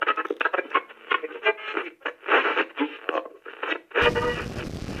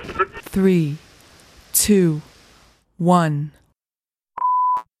3, 2, 1.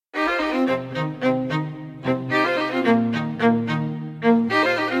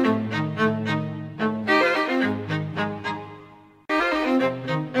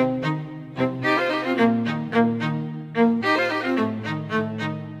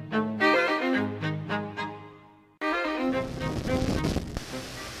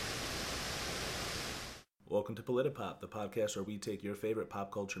 Welcome to Politipop, the podcast where we take your favorite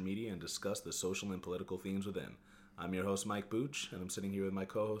pop culture media and discuss the social and political themes within. I'm your host, Mike Booch, and I'm sitting here with my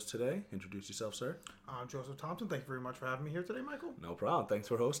co-host today. Introduce yourself, sir. I'm Joseph Thompson. Thank you very much for having me here today, Michael. No problem. Thanks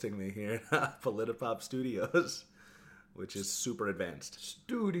for hosting me here at Politipop Studios, which is super advanced.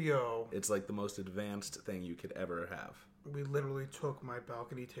 Studio. It's like the most advanced thing you could ever have. We literally took my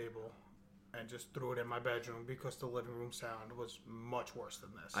balcony table and just threw it in my bedroom because the living room sound was much worse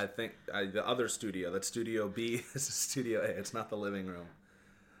than this. I think the other studio, that Studio B, is Studio A. It's not the living room.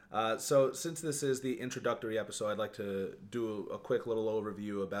 So since this is the introductory episode, I'd like to do a quick little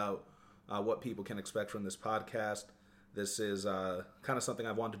overview about what people can expect from this podcast. This is kind of something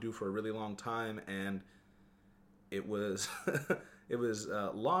I've wanted to do for a really long time, and it was it was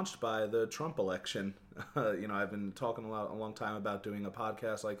launched by the Trump election. I've been talking a long time about doing a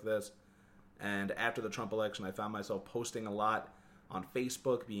podcast like this. And after the Trump election, I found myself posting a lot on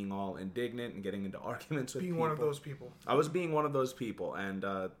Facebook, being all indignant and getting into arguments with people. Being one of those people. I was being one of those people, and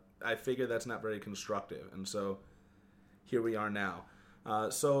I figured that's not very constructive. And so here we are now.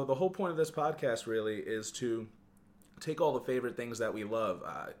 So the whole point of this podcast really is to take all the favorite things that we love,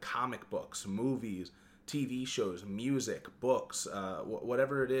 comic books, movies, TV shows, music, books,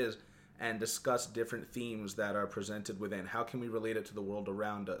 whatever it is, and discuss different themes that are presented within. How can we relate it to the world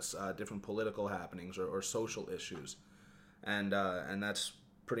around us, different political happenings or social issues? And that's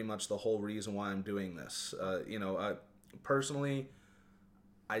pretty much the whole reason why I'm doing this. Personally,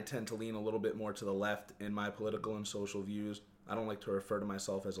 I tend to lean a little bit more to the left in my political and social views. I don't like to refer to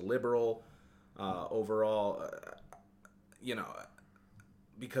myself as a liberal overall,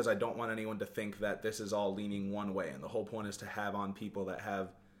 because I don't want anyone to think that this is all leaning one way. And the whole point is to have on people that have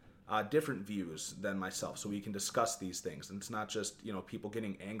different views than myself, so we can discuss these things. And it's not just people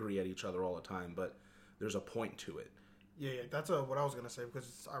getting angry at each other all the time, but there's a point to it. Yeah, that's what I was gonna say, because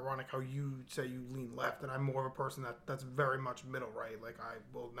it's ironic how you say you lean left, and I'm more of a person that's very much middle right. Like, I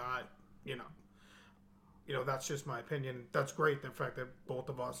will not, that's just my opinion. That's great, the fact that both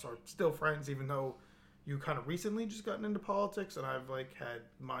of us are still friends, even though you kind of recently just gotten into politics, and I've had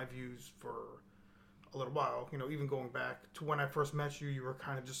my views for a little while, even going back to when I first met you, you were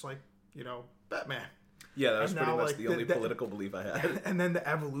kind of just like, Batman. Yeah, that was pretty much the only political belief I had. And then the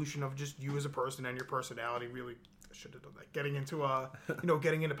evolution of just you as a person and your personality really, I should have done that. Getting into,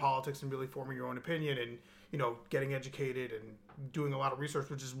 getting into politics and really forming your own opinion and, getting educated and doing a lot of research,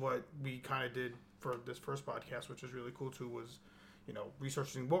 which is what we kind of did for this first podcast, which is really cool too, was,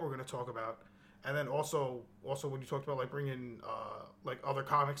 researching what we're going to talk about. And then also when you talked about bringing other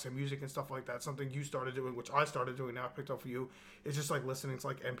comics and music and stuff like that, something you started doing, which I started doing now, I picked up for you, is just listening to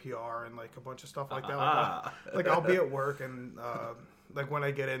NPR and a bunch of stuff like that. I'll be at work and when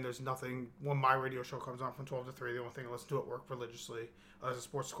I get in, there's nothing. When my radio show comes on from 12 to 3, the only thing I listen to at work religiously is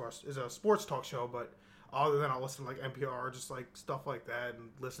a sports talk show. But other than I'll listen to NPR, just stuff like that, and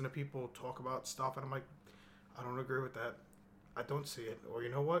listen to people talk about stuff, and I'm like, I don't agree with that. I don't see it, or you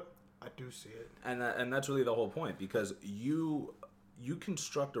know what? I do see it. And that's really the whole point, because you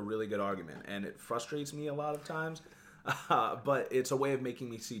construct a really good argument, and it frustrates me a lot of times, but it's a way of making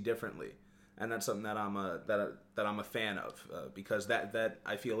me see differently, and that's something that I'm a fan of, because that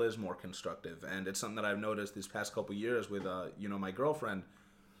I feel is more constructive, and it's something that I've noticed these past couple years with my girlfriend.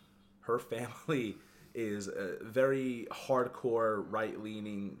 Her family is very hardcore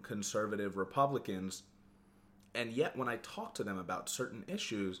right-leaning conservative Republicans, and yet when I talk to them about certain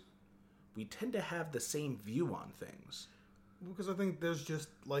issues, we tend to have the same view on things. Because I think there's just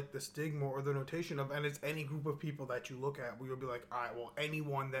the stigma or the notation of, and it's any group of people that you look at where you'll be like, all right, well,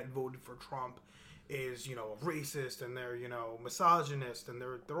 anyone that voted for Trump is, a racist, and they're, misogynist, and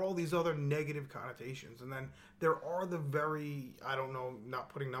they're all these other negative connotations. And then there are the very, I don't know, not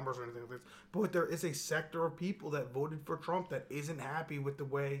putting numbers or anything like this, but there is a sector of people that voted for Trump that isn't happy with the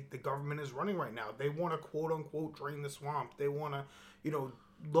way the government is running right now. They want to, quote unquote, drain the swamp. They want to,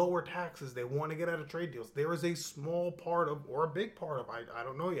 lower taxes. They want to get out of trade deals. There is a small part of, or a big part of, I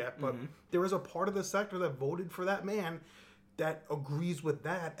don't know yet, but there is a part of the sector that voted for that man that agrees with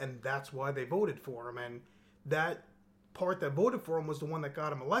that, and that's why they voted for him. And that part that voted for him was the one that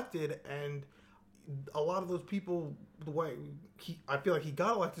got him elected, and a lot of those people, the way I feel like he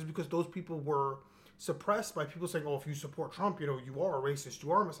got elected is because those people were suppressed by people saying, "Oh, if you support Trump, you are a racist,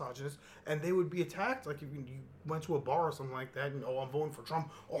 you are a misogynist," and they would be attacked. Like if you went to a bar or something like that, and I'm voting for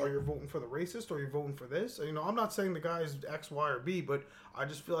Trump, or you're voting for the racist, or you're voting for this. I'm not saying the guy's X, Y, or B, but I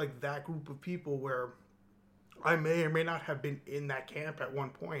just feel like that group of people where I may or may not have been in that camp at one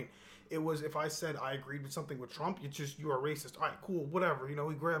point. It was if I said I agreed with something with Trump, it's just you're a racist. All right, cool, whatever. He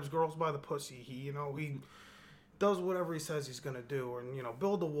grabs girls by the pussy. He does whatever he says he's gonna do, and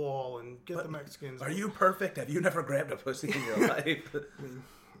build a wall and get the Mexicans. Are you perfect? Have you never grabbed a pussy in your life?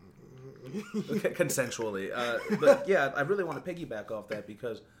 Okay, consensually. But yeah, I really want to piggyback off that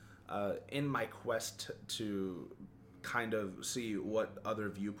because in my quest to kind of see what other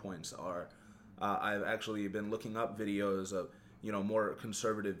viewpoints are, I've actually been looking up videos of more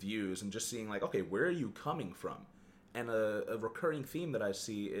conservative views and just seeing like, okay, where are you coming from? And a recurring theme that I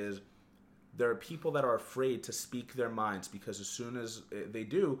see is there are people that are afraid to speak their minds because as soon as they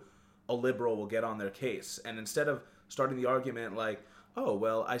do, a liberal will get on their case. And instead of starting the argument like, oh,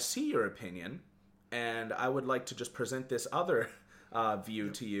 well, I see your opinion, and I would like to just present this other view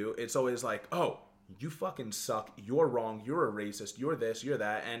to you, it's always like, oh, you fucking suck, you're wrong, you're a racist, you're this, you're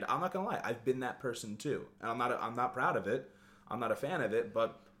that, and I'm not gonna lie, I've been that person too. And I'm not proud of it, I'm not a fan of it,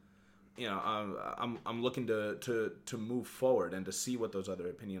 but I'm looking to move forward and to see what those other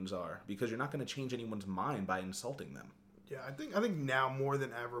opinions are, because you're not going to change anyone's mind by insulting them. Yeah, I think now more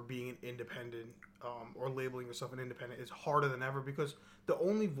than ever, being an independent or labeling yourself an independent is harder than ever because the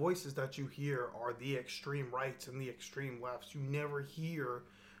only voices that you hear are the extreme rights and the extreme lefts. You never hear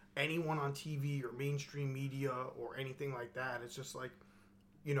anyone on TV or mainstream media or anything like that. It's just like,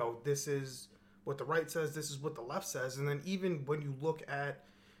 this is what the right says, this is what the left says, and then even when you look at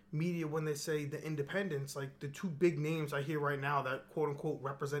media, when they say the independents, like the two big names I hear right now that quote unquote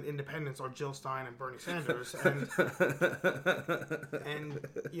represent independents are Jill Stein and Bernie Sanders, and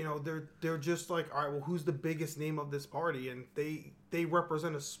they're just like, all right, well, who's the biggest name of this party? And they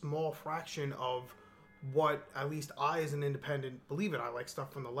represent a small fraction of what at least I as an independent believe in. I like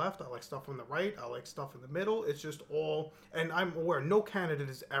stuff from the left, I like stuff from the right, I like stuff in the middle. It's just all, and I'm aware no candidate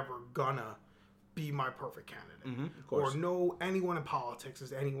is ever gonna be my perfect candidate, of course. Or anyone in politics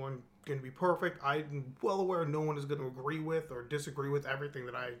is anyone going to be perfect. I'm well aware no one is going to agree with or disagree with everything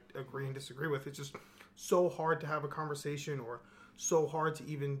that I agree and disagree with. It's just so hard to have a conversation or so hard to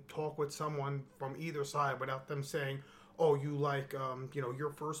even talk with someone from either side without them saying, oh, you like, you're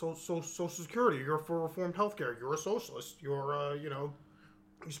for Social Security, you're for reformed healthcare, you're a socialist, you're, you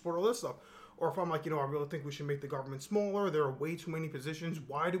support all this stuff. Or if I'm like, I really think we should make the government smaller. There are way too many positions.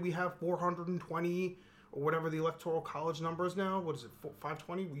 Why do we have 420 or whatever the electoral college number is now? What is it,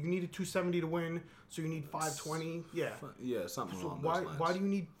 520? You needed 270 to win, so you need 520. Yeah. Yeah, something so along those lines. Why do you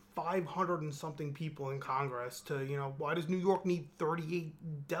need 500 and something people in Congress to, why does New York need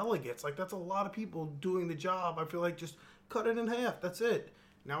 38 delegates? Like, that's a lot of people doing the job. I feel like just cut it in half. That's it.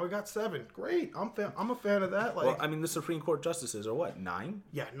 Now we got 7. Great. I'm a fan of that. Like, well, I mean, the Supreme Court justices are what, 9?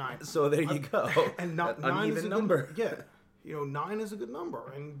 Yeah, 9. So there you go. And nine is a even number. Good, yeah, 9 is a good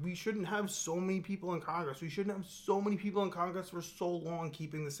number, and we shouldn't have so many people in Congress. We shouldn't have so many people in Congress for so long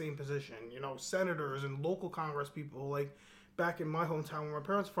keeping the same position. Senators and local Congress people, like back in my hometown where my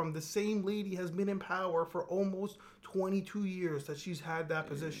parents are from, the same lady has been in power for almost 22 years that she's had that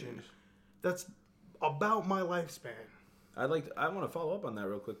position. That's about my lifespan. I want to follow up on that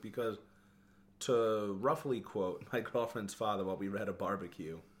real quick because to roughly quote my girlfriend's father while we were at a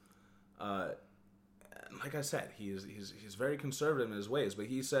barbecue, like I said, he's very conservative in his ways, but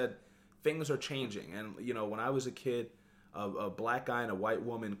he said things are changing. And when I was a kid, a black guy and a white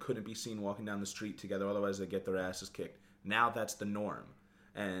woman couldn't be seen walking down the street together, otherwise they get their asses kicked. Now that's the norm,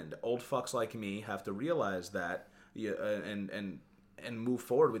 and old fucks like me have to realize that and move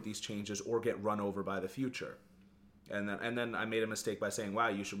forward with these changes or get run over by the future. And then I made a mistake by saying, wow,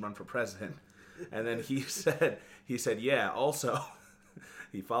 you should run for president. And then he said, yeah, also,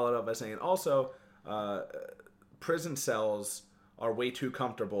 he followed up by saying, also, prison cells are way too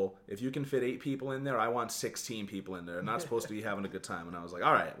comfortable. If you can fit 8 people in there, I want 16 people in there. They're not supposed to be having a good time. And I was like,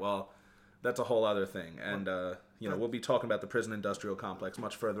 all right, well, that's a whole other thing. And, we'll be talking about the prison industrial complex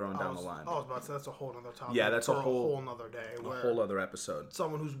much further on down the line. I was about to say that's a whole other topic. Yeah, that's a whole other day. A whole other episode.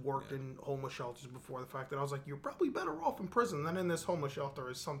 Someone who's worked in homeless shelters before, the fact that I was like, you're probably better off in prison than in this homeless shelter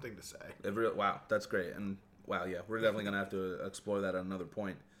is something to say. Wow, that's great. And wow, yeah, we're definitely going to have to explore that at another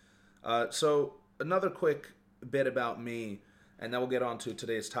point. So another quick bit about me, and then we'll get on to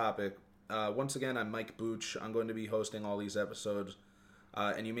today's topic. Once again, I'm Mike Booch. I'm going to be hosting all these episodes.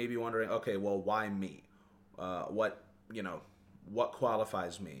 And you may be wondering, okay, well, why me? What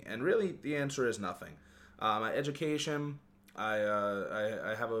qualifies me? And really, the answer is nothing. My education,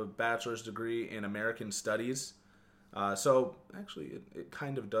 I have a bachelor's degree in American Studies. So actually, it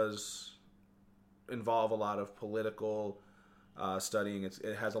kind of does involve a lot of political studying. It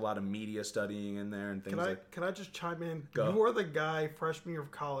has a lot of media studying in there and things Can I just chime in? Go. You were the guy freshman year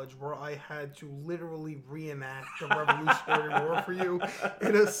of college where I had to literally reenact the Revolutionary War for you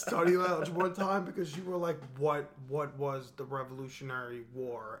in a study lounge one time because you were like, what was the Revolutionary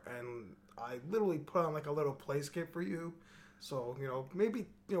War? And I literally put on like a little playscape for you. So, maybe,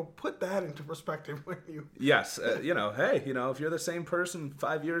 put that into perspective when you... Yes, hey, if you're the same person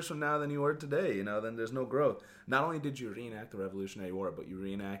 5 years from now than you were today, then there's no growth. Not only did you reenact the Revolutionary War, but you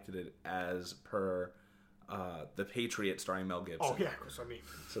reenacted it as per The Patriot starring Mel Gibson. Oh, yeah, because I mean...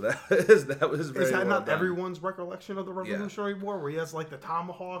 So that was very Is that well not done. everyone's recollection of the Revolutionary War, where he has, like, the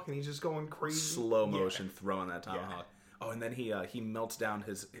tomahawk and he's just going crazy? Slow motion throwing that tomahawk. Yeah. Oh, and then he melts down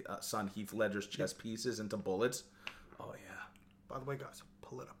his son Heath Ledger's chess pieces into bullets. Oh, yeah. By the way, guys,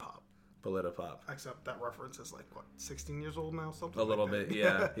 Politipop. Except that reference is like, 16 years old now? Something A little like bit,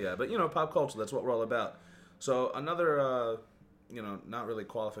 that. yeah. But, pop culture, that's what we're all about. So another, not really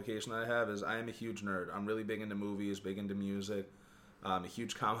qualification I have is I am a huge nerd. I'm really big into movies, big into music. I'm a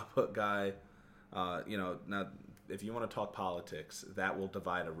huge comic book guy. Now, if you want to talk politics, that will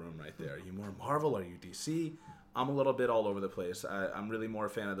divide a room right there. Are you more Marvel? Are you DC? I'm a little bit all over the place. I'm really more a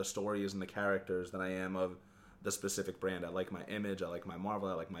fan of the stories and the characters than I am of the specific brand. I like my Image, I like my Marvel,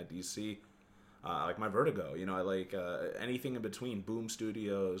 I like my DC, I like my Vertigo. I like anything in between. Boom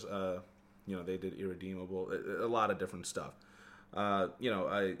Studios, they did Irredeemable, a lot of different stuff. I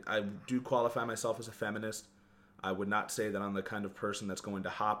do qualify myself as a feminist. I would not say that I'm the kind of person that's going to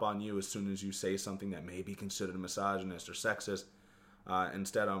hop on you as soon as you say something that may be considered misogynist or sexist.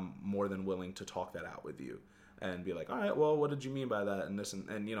 Instead, I'm more than willing to talk that out with you and be like, all right, well, what did you mean by that? And this,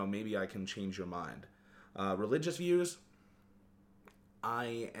 and maybe I can change your mind. Religious views,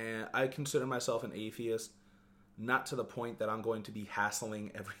 I consider myself an atheist, not to the point that I'm going to be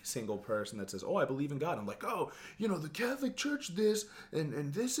hassling every single person that says, oh, I believe in God. I'm like, oh, the Catholic Church this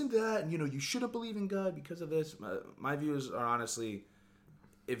and this and that, and you shouldn't believe in God because of this. My views are honestly,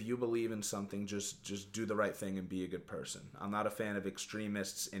 if you believe in something, just do the right thing and be a good person. I'm not a fan of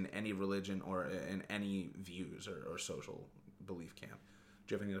extremists in any religion or in any views or social belief camp.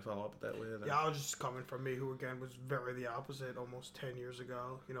 Do you have anything to follow up with that with? Yeah, I was just coming from me, who again was very the opposite almost 10 years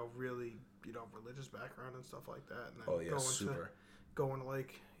ago. Really, religious background and stuff like that. And then going to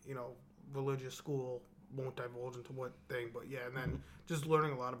like, religious school, won't divulge into what thing, but yeah, and then just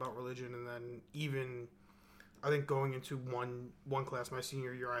learning a lot about religion, and then even I think going into one class my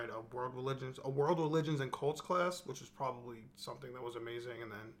senior year, I had a world religions and cults class, which was probably something that was amazing, and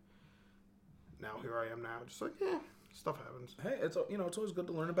then now here I am now, just like, yeah. Stuff happens. Hey, it's always good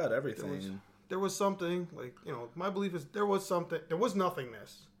to learn about everything. There was something, like, my belief is there was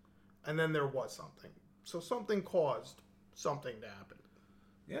nothingness, and then there was something. So something caused something to happen.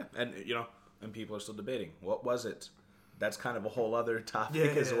 Yeah, and and people are still debating, what was it? That's kind of a whole other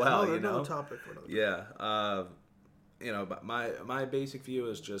topic as well. Another topic for another time. Yeah, but my basic view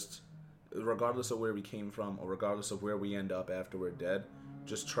is just, regardless of where we came from or regardless of where we end up after we're dead,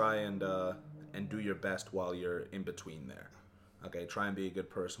 just try and do your best while you're in between there. Okay, try and be a good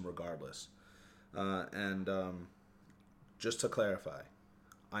person regardless. Just to clarify,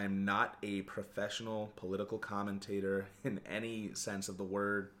 I am not a professional political commentator in any sense of the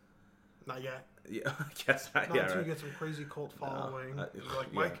word. Not yet. Yeah, I guess not. Not until you get some crazy cult following.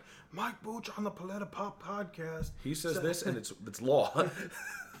 Like Mike Booch on the Politipop podcast. He says this, and it's law.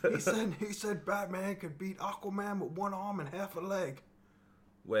 he said Batman could beat Aquaman with one arm and half a leg.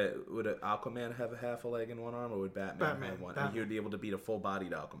 Wait, would Aquaman have a half a leg and one arm, or would Batman have one? And he would be able to beat a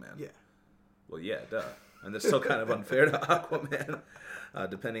full-bodied Aquaman. Yeah. Well, yeah, duh. And that's still kind of unfair to Aquaman,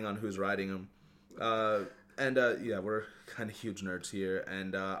 depending on who's riding him. We're kind of huge nerds here.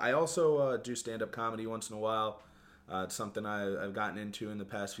 And I also do stand-up comedy once in a while. It's something I've gotten into in the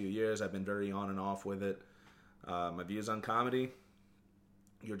past few years. I've been very on and off with it. My views on comedy: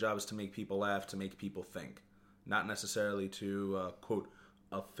 your job is to make people laugh, to make people think, not necessarily to quote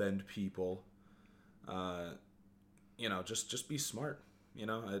offend people. Just be smart.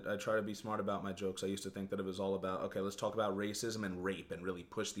 I try to be smart about my jokes. I used to think that it was all about, okay, let's talk about racism and rape and really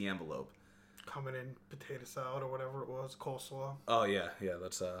push the envelope. Coming in potato salad or whatever it was, coleslaw. Oh yeah,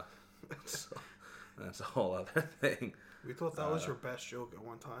 that's a whole other thing. We thought that was your best joke at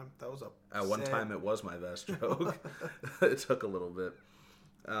one time. That was at one time it was my best joke. It took a little bit.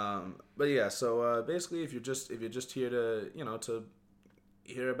 But yeah, so basically, if you're just here to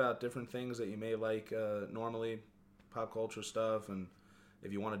hear about different things that you may like normally, pop culture stuff, and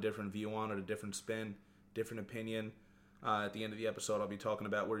if you want a different view on it, a different spin, different opinion, At the end of the episode, I'll be talking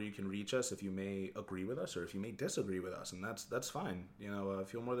about where you can reach us if you may agree with us or if you may disagree with us, and that's fine.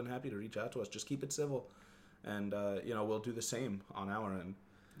 Feel more than happy to reach out to us. Just keep it civil, and we'll do the same on our end.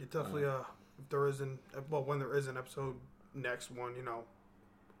 It definitely, if there isn't, well, when there is an episode next one,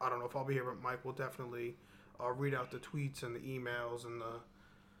 I don't know if I'll be here, but Mike will definitely read out the tweets and the emails and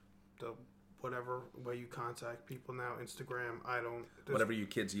the whatever way you contact people now. Instagram, whatever you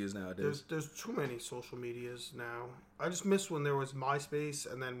kids use nowadays. There's too many social medias now. I just miss when there was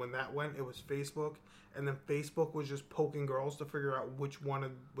MySpace, and then when that went, it was Facebook, and then Facebook was just poking girls to figure out which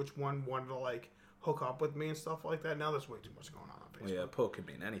one wanted to like hook up with me and stuff like that. Now there's way too much going on Facebook. Well, yeah, poke could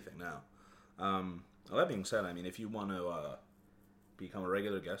mean anything now. Well, that being said, I mean, if you want to become a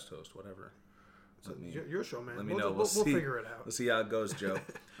regular guest host, whatever. So your show, man. Let me know. We'll figure it out. We'll see how it goes, Joe.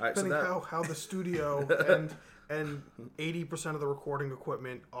 All right, Depending how the studio and 80% of the recording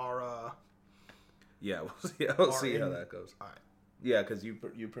equipment are. Yeah, we'll see how that goes. All right. Yeah, because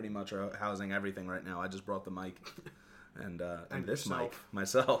you pretty much are housing everything right now. I just brought the mic and this yourself. mic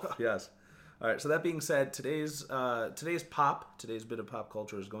myself. Yes. All right. So that being said, today's bit of pop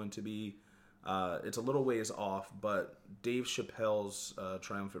culture is going to be. It's a little ways off, but Dave Chappelle's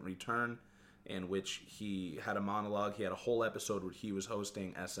triumphant return, in which he had a monologue. He had a whole episode where he was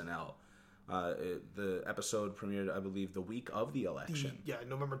hosting SNL. The episode premiered, I believe, the week of the election.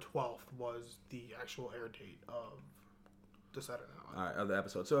 November 12th was the actual air date of the Saturday Night Live. Of the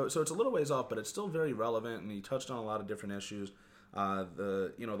episode. So it's a little ways off, but it's still very relevant, and he touched on a lot of different issues.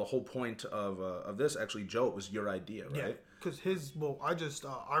 The whole point of this, actually, Joe, it was your idea, right? Yeah, because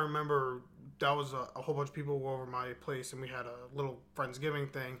I remember that was a whole bunch of people were over my place, and we had a little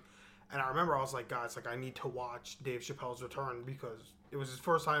Friendsgiving thing. And I remember I was like, guys, I need to watch Dave Chappelle's return because it was his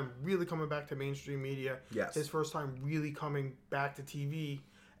first time really coming back to mainstream media. Yes. His first time really coming back to TV.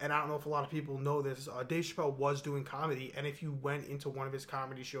 And I don't know if a lot of people know this. Dave Chappelle was doing comedy. And if you went into one of his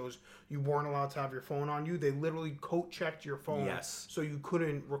comedy shows, you weren't allowed to have your phone on you. They literally coat-checked your phone. Yes. So you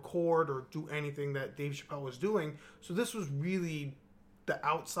couldn't record or do anything that Dave Chappelle was doing. So this was really the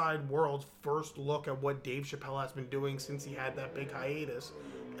outside world's first look at what Dave Chappelle has been doing since he had that big hiatus.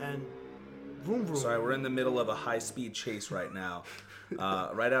 And vroom, vroom. Sorry, we're in the middle of a high-speed chase right now.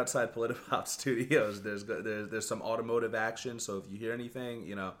 Right outside Politipop Studios, there's some automotive action. So if you hear anything,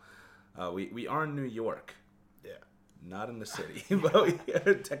 we are in New York. Yeah. Not in the city, but we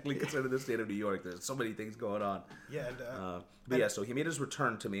are technically considered the state of New York. There's so many things going on. Yeah, so he made his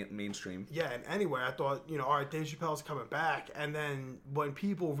return to mainstream. Yeah, and anyway, I thought, all right, Dave Chappelle's coming back. And then when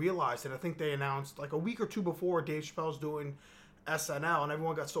people realized it, I think they announced like a week or two before Dave Chappelle's doing SNL, and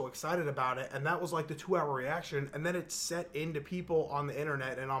everyone got so excited about it, and that was like the 2-hour reaction, and then it set into people on the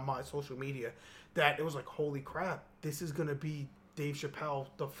internet and on my social media that it was like, holy crap, this is going to be Dave Chappelle,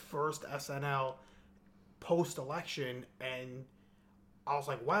 the first SNL post-election. And I was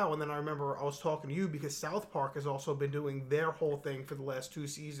like, wow. And then I remember I was talking to you because South Park has also been doing their whole thing for the last 2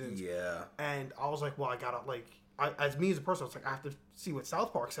 seasons. Yeah. And I was like, well, I gotta as me as a person, I was like, I have to see what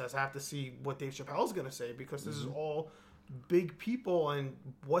South Park says. I have to see what Dave Chappelle's going to say, because this is all big people, and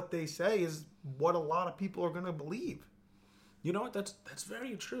what they say is what a lot of people are going to believe. You know what? That's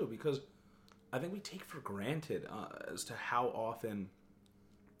very true, because I think we take for granted as to how often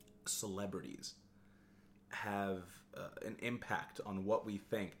celebrities have an impact on what we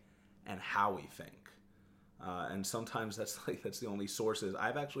think and how we think. And sometimes that's the only sources.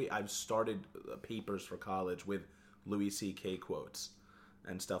 I've started papers for college with Louis C.K. quotes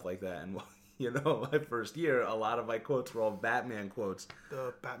and stuff like that. And my first year, a lot of my quotes were all Batman quotes.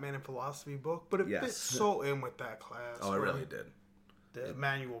 The Batman and Philosophy book, but it fits so in with that class. Oh, it really did.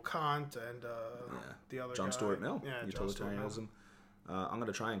 Immanuel Kant and the other John guy. Stuart Mill. Yeah, Utilitarianism. I'm going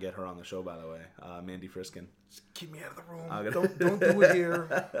to try and get her on the show, by the way. Mandy Friskin. Just keep me out of the room. Don't do it here.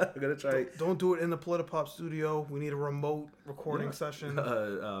 I'm going to try. Don't do it in the Politipop studio. We need a remote recording session.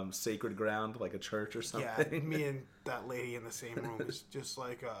 Sacred ground, like a church or something. Yeah, me and that lady in the same room is just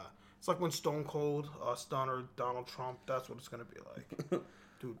like... it's like when Stone Cold stunnered Donald Trump. That's what it's going to be like.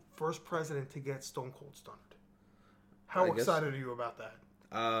 Dude, first president to get Stone Cold stunned. How excited are you about that?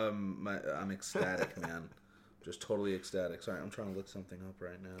 I'm ecstatic, man. Just totally ecstatic. Sorry, I'm trying to look something up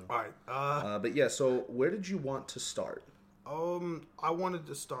right now. All right. But yeah, so where did you want to start? I wanted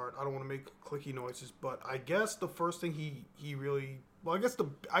to start. I don't want to make clicky noises, but I guess the first thing he really... Well,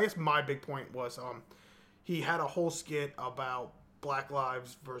 I guess my big point was he had a whole skit about Black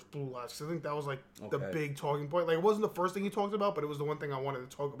Lives versus Blue Lives. Cause I think that was the big talking point. Like, it wasn't the first thing he talked about, but it was the one thing I wanted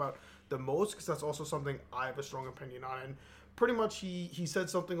to talk about the most, because that's also something I have a strong opinion on. And pretty much he said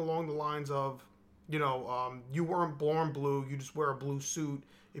something along the lines of, you weren't born blue, you just wear a blue suit.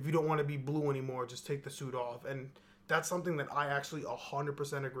 If you don't want to be blue anymore, just take the suit off. And that's something that I actually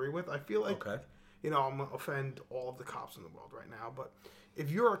 100% agree with. I feel like, Okay. I'm going to offend all of the cops in the world right now, but if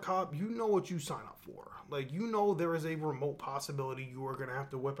you're a cop, you know what you sign up for. Like, there is a remote possibility you are going to have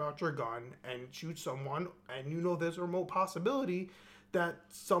to whip out your gun and shoot someone, and there's a remote possibility that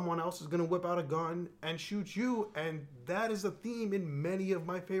someone else is going to whip out a gun and shoot you, and that is a theme in many of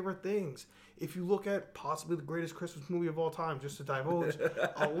my favorite things. If you look at possibly the greatest Christmas movie of all time, just to divulge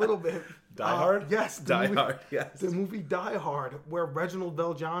a little bit. Die Hard? Yes. Hard, yes. The movie Die Hard, where Reginald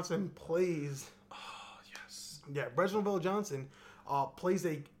Bell Johnson plays... Oh, yes. Yeah, Reginald Bell Johnson plays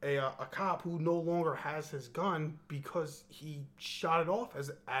a cop who no longer has his gun because he shot it off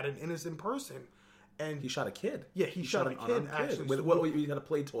at an innocent person. And He shot a kid. Yeah, he shot a kid, actually. With what you got a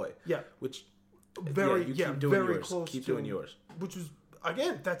play toy. Yeah. Which, keep very yours. close Keep to, doing yours. Which was,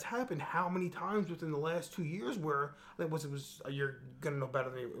 again, that's happened how many times within the last 2 years where, I think you're going to know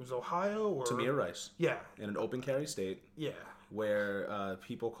better than me, it was Ohio or... Tamir Rice. Yeah. In an open carry state. Yeah. Where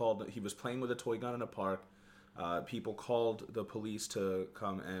people called, he was playing with a toy gun in a park. People called the police to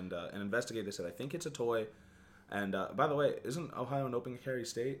come and investigate. They said, I think it's a toy. And by the way, isn't Ohio an open carry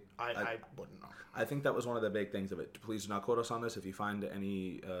state? I wouldn't know. I think that was one of the big things of it. Please do not quote us on this. If you find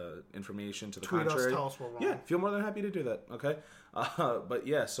any information to the Tweet contrary, us, tell us we're wrong. Yeah, feel more than happy to do that. Okay, but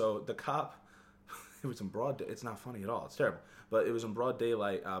yeah, so the cop, it was in broad day. It's not funny at all. It's terrible. But it was in broad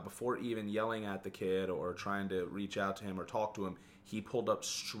daylight. Before even yelling at the kid or trying to reach out to him or talk to him, he pulled up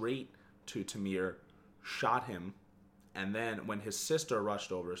straight to Tamir, shot him, and then when his sister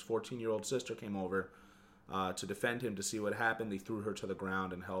rushed over, his 14-year-old sister came over to defend him to see what happened. They threw her to the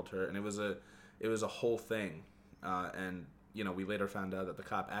ground and held her, and it was a whole thing. And we later found out that the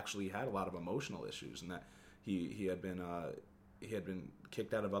cop actually had a lot of emotional issues, and that he had been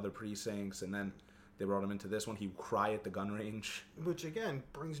kicked out of other precincts, and then they brought him into this one. He would cry at the gun range. Which again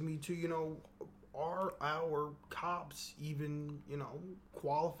brings me to, are our cops even,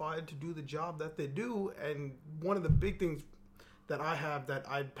 qualified to do the job that they do? And one of the big things that I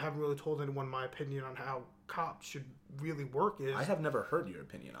haven't really told anyone my opinion on how cops should really work is... I have never heard your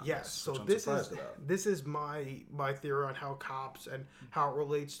opinion on yes, this. so Yes, this is my theory on how cops and how it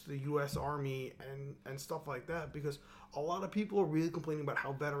relates to the U.S. Army and stuff like that, because a lot of people are really complaining about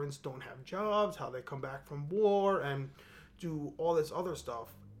how veterans don't have jobs, how they come back from war and do all this other stuff.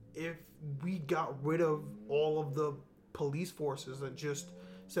 If we got rid of all of the police forces that just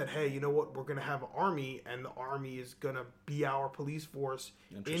said, hey, you know what, we're going to have an army, and the army is going to be our police force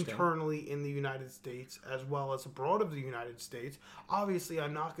internally in the United States as well as abroad of the United States. Obviously,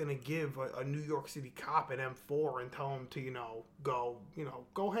 I'm not going to give a New York City cop an M4 and tell him to,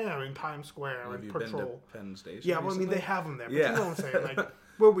 go ham in Times Square and patrol. Been to Penn Station Yeah, well, recently? I mean, they have them there. But Yeah. you know what I'm saying? Like,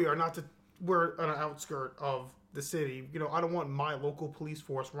 where we are, we're on an outskirt of the city. I don't want my local police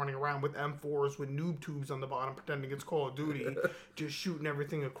force running around with M4s with noob tubes on the bottom pretending it's Call of Duty, just shooting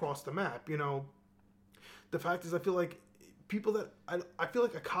everything across the map. The fact is, I feel like I feel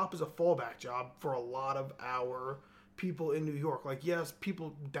like a cop is a fallback job for a lot of our people in New York. Like, yes,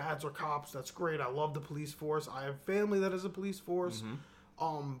 dads are cops. That's great. I love the police force. I have family that is a police force.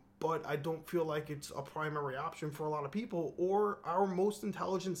 Mm-hmm. But I don't feel like it's a primary option for a lot of people, or our most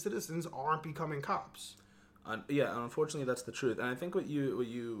intelligent citizens aren't becoming cops. Yeah, unfortunately, that's the truth. And I think what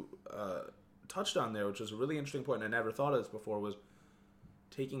you touched on there, which was a really interesting point, and I never thought of this before, was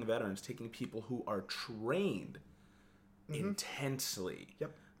taking veterans, taking people who are trained intensely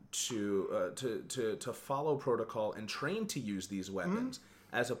to follow protocol and trained to use these weapons,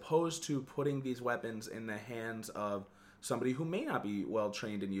 as opposed to putting these weapons in the hands of somebody who may not be well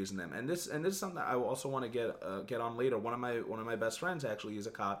trained in using them. And this is something that I also want to get on later. One of my best friends actually is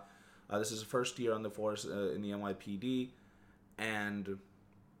a cop. This is his first year on the force in the NYPD, and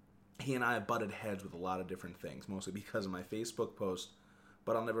he and I butted heads with a lot of different things, mostly because of my Facebook post.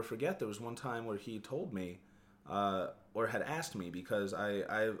 But I'll never forget, there was one time where he told me, or had asked me, because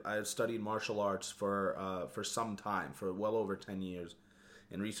I've studied martial arts for some time, for well over 10 years.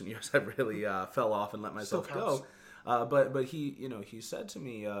 In recent years, I really fell off and let myself go. But he said to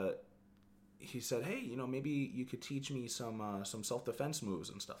me, he said, hey, maybe you could teach me some self-defense moves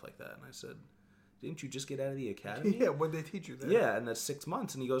and stuff like that. And I said, didn't you just get out of the academy? Yeah, what did they teach you there? Yeah, and that's 6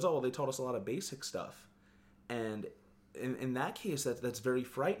 months. And he goes, oh, well, they taught us a lot of basic stuff. And in that case, that's very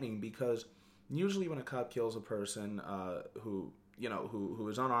frightening, because usually when a cop kills a person who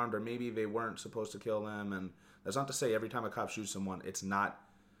is unarmed, or maybe they weren't supposed to kill them, and that's not to say every time a cop shoots someone, it's not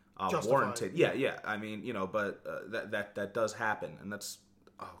warranted. Yeah. I mean, but that does happen, and that's...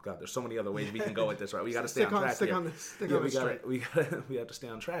 Oh God, there's so many other ways we can go with this, right? We got to stay on track. We have to stay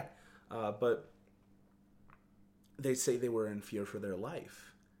on track. But they say they were in fear for their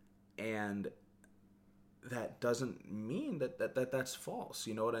life, and that doesn't mean that's false.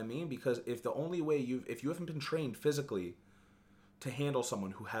 You know what I mean? Because if the only way if you haven't been trained physically to handle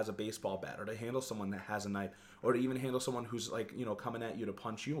someone who has a baseball bat, or to handle someone that has a knife, or to even handle someone who's like, coming at you to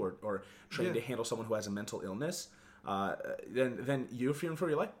punch you, or trained to handle someone who has a mental illness, then you're fearing for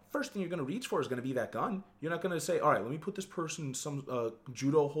your life. First thing you're going to reach for is going to be that gun. You're not going to say, all right, let me put this person in some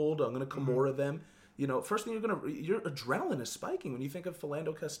judo hold. I'm going to Kimura them. First thing your adrenaline is spiking when you think of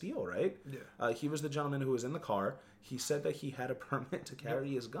Philando Castile, right? Yeah. He was the gentleman who was in the car. He said that he had a permit to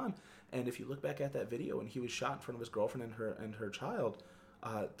carry his gun. And if you look back at that video, and he was shot in front of his girlfriend and her child,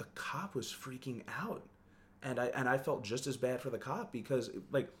 the cop was freaking out. And I felt just as bad for the cop, because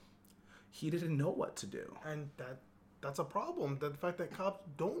he didn't know what to do. And that's a problem. The fact that cops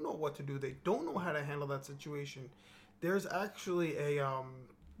don't know what to do. They don't know how to handle that situation. There's actually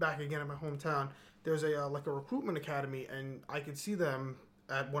back again in my hometown, there's a recruitment academy, and I could see them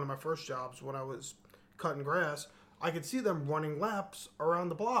at one of my first jobs when I was cutting grass. I could see them running laps around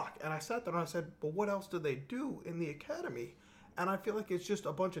the block, and I sat there and I said, "But what else do they do in the academy?" And I feel like it's just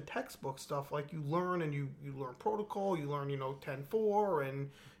a bunch of textbook stuff. Like, you learn, and you learn protocol, you learn 10-4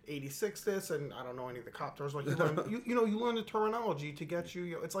 and 86 this, and I don't know any of the cop terms. Like, you learn you learn the terminology to get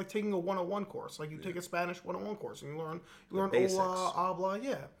you. It's like taking a 101 course. Like, you take a Spanish 101 course, and you learn hola, habla,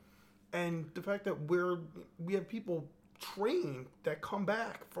 yeah. And the fact that we have people trained that come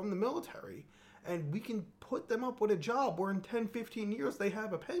back from the military, and we can put them up with a job where in 10, 15 years they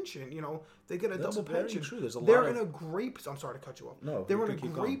have a pension. They get a double pension. True. They're in a great... I'm sorry to cut you off. No, they're in a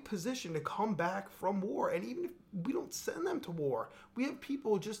great position to come back from war. And even if we don't send them to war, we have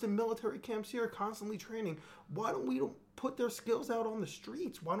people just in military camps here constantly training. Why don't we put their skills out on the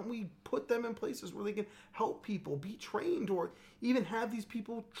streets? Why don't we put them in places where they can help people, be trained, or even have these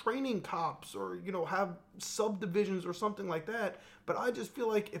people training cops, or, have subdivisions or something like that? But I just feel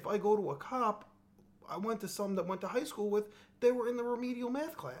like if I go to a cop, I went to some that went to high school with, they were in the remedial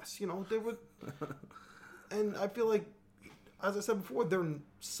math class. They were, and I feel like, as I said before,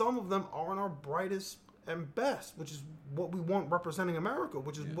 some of them aren't our brightest and best, which is what we want representing America,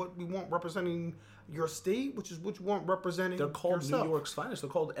 which is what we want representing your state, which is what you want representing They're called yourself. New York's finest.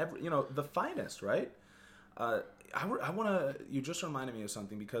 They're called the finest, right? I want to. You just reminded me of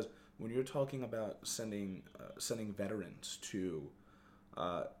something, because when you're talking about sending veterans to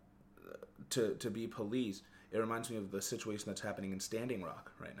be police, it reminds me of the situation that's happening in Standing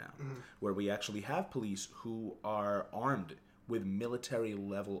Rock right now, where we actually have police who are armed with military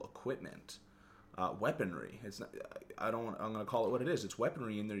level equipment, weaponry. It's not, I'm going to call it what it is. It's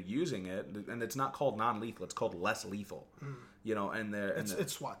weaponry, and they're using it, and it's not called non-lethal. It's called less lethal. And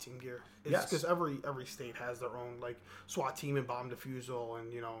it's SWAT team gear. It's because every state has their own SWAT team and bomb defusal,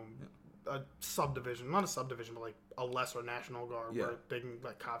 and a subdivision, not a subdivision, but a lesser National Guard where they can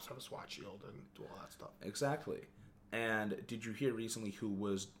cops have a SWAT shield and do all that stuff. Exactly. And did you hear recently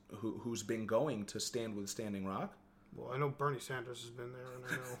who's been going to stand with Standing Rock? Well, I know Bernie Sanders has been there, and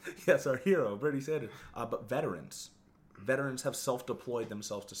I know yes, our hero, Bernie Sanders. But veterans have self-deployed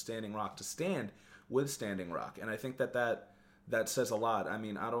themselves to Standing Rock to stand with Standing Rock, and I think that says a lot. I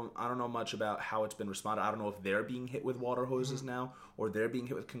mean, I don't know much about how it's been responded. I don't know if they're being hit with water hoses now, or they're being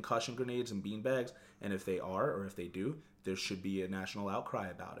hit with concussion grenades and beanbags. And if they are, or if they do, there should be a national outcry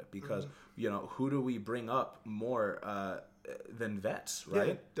about it, because who do we bring up more than vets,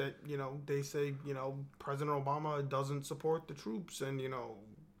 right? Yeah, that they say President Obama doesn't support the troops, and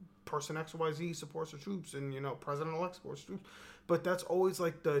person XYZ supports the troops, and President-elect supports the troops. But that's always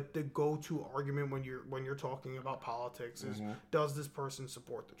the go-to argument when you're talking about politics is, does this person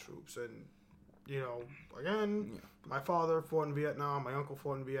support the troops? And my father fought in Vietnam, my uncle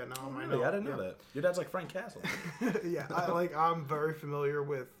fought in Vietnam. Oh, really? I didn't know that. Your dad's like Frank Castle. Yeah, I'm very familiar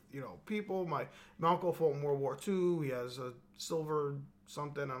with people. My uncle fought in World War II. He has a silver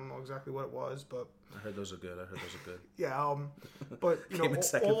something. I don't know exactly what it was, but I heard those are good. Yeah, but came in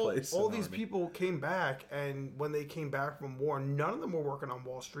second place all these people came back, and when they came back from war, none of them were working on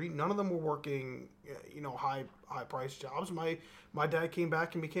Wall Street. None of them were working, high priced jobs. My dad came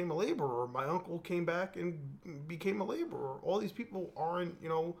back and became a laborer. My uncle came back and became a laborer. All these people aren't,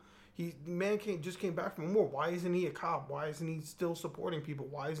 just came back from war. Why isn't he a cop? Why isn't he still supporting people?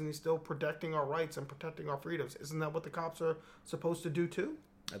 Why isn't he still protecting our rights and protecting our freedoms? Isn't that what the cops are supposed to do too?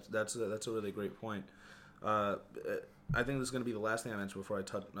 That's a really great point. I think this is going to be the last thing I mention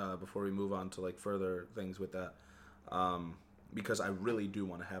before we move on to further things with that, because I really do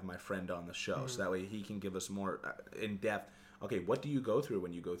want to have my friend on the show, so that way he can give us more in depth. Okay, what do you go through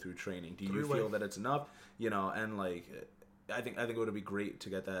when you go through training? Do you feel that it's enough? And I think it would be great to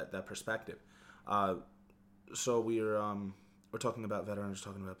get that perspective. So we're we're talking about veterans,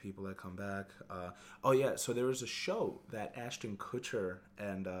 talking about people that come back. Oh yeah, so there was a show that Ashton Kutcher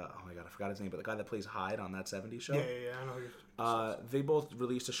and oh my god, I forgot his name, but the guy that plays Hyde on that '70s show. Yeah, I know. They both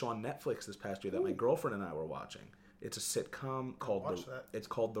released a show on Netflix this past year that my girlfriend and I were watching. It's a sitcom called it's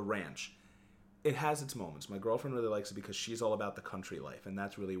called The Ranch. It has its moments. My girlfriend really likes it because she's all about the country life, and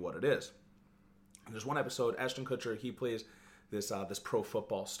that's really what it is. And there's one episode, Ashton Kutcher, he plays this pro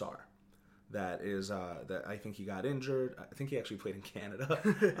football star. That is that I think he got injured. I think he actually played in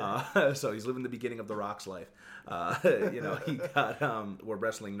Canada, so he's living the beginning of The Rock's life. He got. We're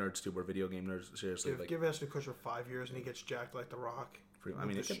wrestling nerds too. We're video game nerds. Seriously, give Ashton Kutcher 5 years and he gets jacked like The Rock. I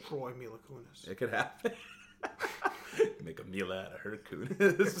mean, destroy Mila Kunis. It could happen. Make a meal out of her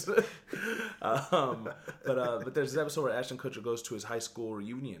Kunis. But there's this episode where Ashton Kutcher goes to his high school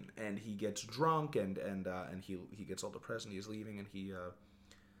reunion and he gets drunk and he gets all depressed and he's leaving and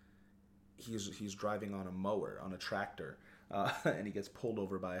he's driving on a mower, on a tractor, and he gets pulled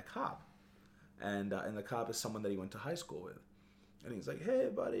over by a cop. And the cop is someone that he went to high school with. And he's like, hey,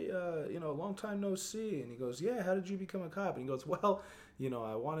 buddy, long time no see. And he goes, yeah, how did you become a cop? And he goes, well,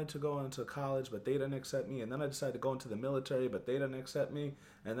 I wanted to go into college, but they didn't accept me. And then I decided to go into the military, but they didn't accept me.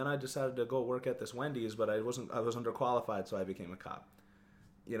 And then I decided to go work at this Wendy's, but I was underqualified, so I became a cop.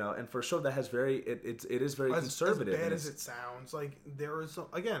 And for a show that has it is very conservative. As bad as it sounds, like there is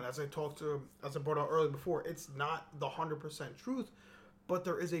again, as I brought out earlier before, it's not the 100% truth, but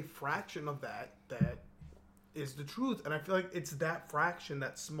there is a fraction of that is the truth, and I feel like it's that fraction,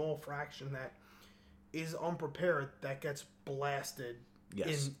 that small fraction that is unprepared, that gets blasted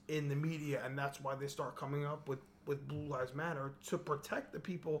in the media, and that's why they start coming up with Blue Lives Matter to protect the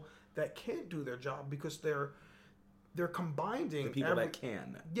people that can't do their job because they're combining the people that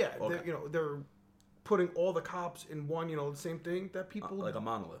can. Yeah, okay. They're putting all the cops in one, the same thing that people like a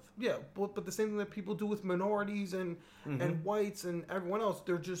monolith. Yeah, but the same thing that people do with minorities and whites and everyone else.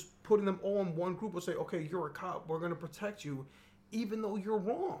 They're just putting them all in one group and say, okay, you're a cop, we're going to protect you, even though you're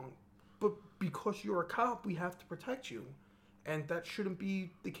wrong. But because you're a cop, we have to protect you, and that shouldn't be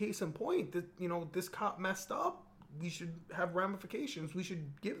the case in point. That this cop messed up. We should have ramifications. We should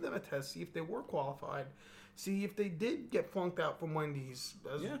give them a test, see if they were qualified. See if they did get flunked out from Wendy's.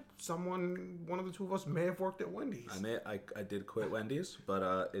 One of the two of us may have worked at Wendy's. I did quit Wendy's,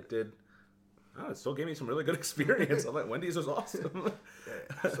 but it still gave me some really good experience. I'm like, Wendy's was awesome.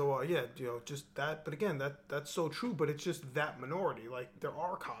 So just that. But again, that's so true. But it's just that minority. Like there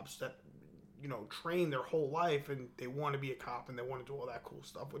are cops that train their whole life and they want to be a cop and they want to do all that cool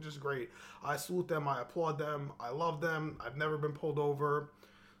stuff, which is great. I salute them. I applaud them. I love them. I've never been pulled over.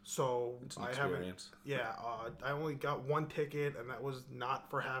 So it's an experience. I only got one ticket, and that was not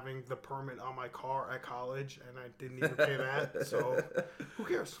for having the permit on my car at college, and I didn't even pay that. So who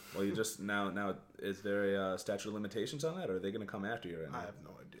cares? Well, you just now is there a statute of limitations on that, or are they going to come after you right now? I have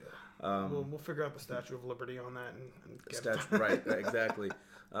no idea. We'll figure out the Statue of Liberty on that and get it. Right, exactly.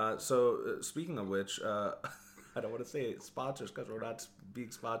 Speaking of which, I don't want to say sponsors because we're not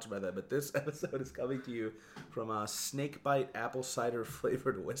being sponsored by that, but this episode is coming to you from Snakebite Apple Cider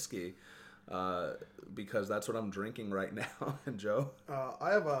Flavored Whiskey, because that's what I'm drinking right now. And Joe?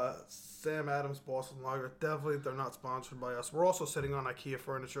 I have a Sam Adams Boston Lager. Definitely, they're not sponsored by us. We're also sitting on IKEA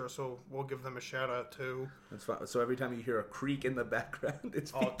furniture, so we'll give them a shout out too. That's fine. So every time you hear a creak in the background,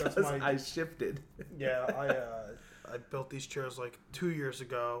 it's because I shifted. Yeah, I built these chairs like 2 years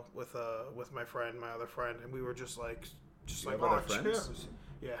ago with my other friend, and we were just like chairs.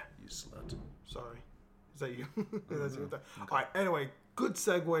 Yeah. You slut. Sorry. Is that you? That's you. Okay. All right. Anyway, good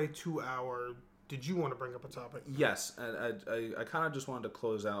segue to our. Did you want to bring up a topic? Yes, and I kind of just wanted to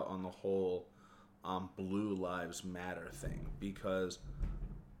close out on the whole Blue Lives Matter thing because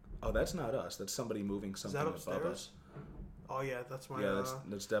that's not us. That's somebody moving something above us. Oh yeah, that's my. Yeah,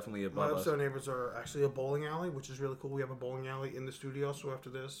 that's definitely above us. My upstairs neighbors are actually a bowling alley, which is really cool. We have a bowling alley in the studio, so after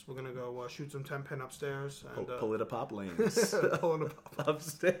this, we're gonna go shoot some 10-pin upstairs and Politopop lanes. Politopop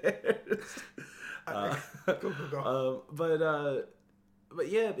upstairs. Go. But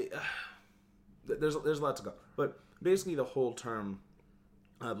yeah, there's a lot to go. But basically, the whole term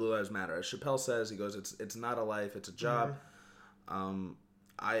Blue Lives Matter, as Chappelle says, he goes, it's not a life, it's a job. Mm-hmm.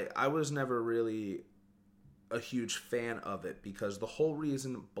 I was never really a huge fan of it because the whole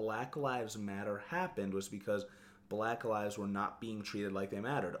reason Black Lives Matter happened was because black lives were not being treated like they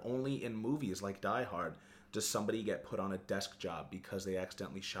mattered. Only in movies like Die Hard does somebody get put on a desk job because they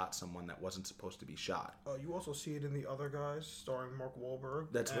accidentally shot someone that wasn't supposed to be shot. You also see it in The Other Guys, starring Mark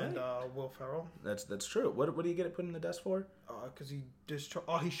Wahlberg and Will Ferrell. That's true. What do you get it put in the desk for? Because he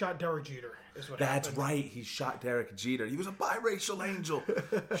shot Derek Jeter. Is what That's happened. right. He shot Derek Jeter. He was a biracial angel.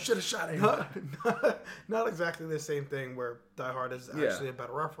 Should have shot him. Not exactly the same thing where Die Hard is actually a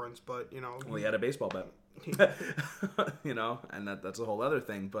better reference, but Well, he had a baseball bat. And that's a whole other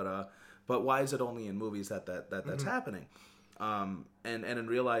thing. But why is it only in movies that's happening? And in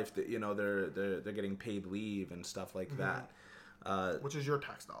real life, they're getting paid leave and stuff like that. Which is your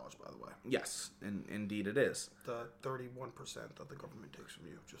tax dollars, by the way. Yes, indeed it is. The 31% that the government takes from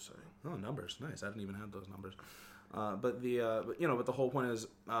you. Just saying. Oh, numbers, nice. I didn't even have those numbers. But the whole point is,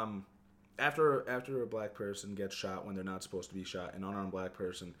 after a black person gets shot when they're not supposed to be shot, an unarmed black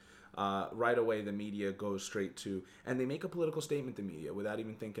person, right away the media goes straight to, and they make a political statement. The media, without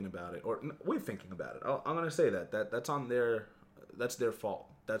even thinking about it, or with thinking about it. I'm going to say that's their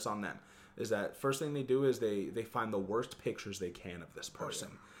fault. That's on them. Is that first thing they do is they find the worst pictures they can of this person,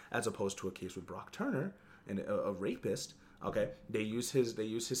 as opposed to a case with Brock Turner and a rapist. Okay, they use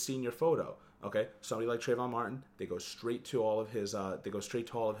his senior photo. Okay, somebody like Trayvon Martin, they go straight to all of his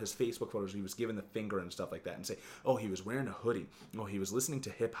Facebook photos. He was given the finger and stuff like that, and say, oh, he was wearing a hoodie. Oh, he was listening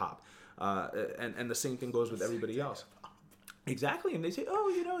to hip hop, and the same thing goes with everybody else. Exactly, and they say,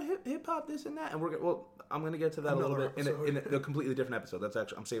 oh, hip hop, this and that, and I'm going to get to that a little bit in a completely different episode.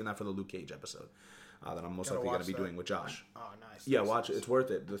 I'm saving that for the Luke Cage episode that I'm most likely going to be doing with Josh. Oh, nice. Yeah, watch it. It's worth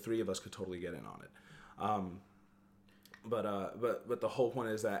it. The three of us could totally get in on it. But the whole point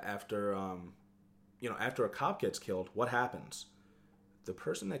is that after a cop gets killed, what happens? The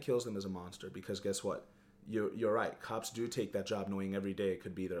person that kills them is a monster, because guess what? You're right. Cops do take that job knowing every day it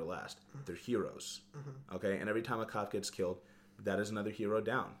could be their last. They're heroes. Okay, and every time a cop gets killed, that is another hero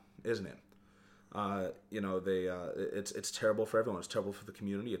down, isn't it? It's terrible for everyone. It's terrible for the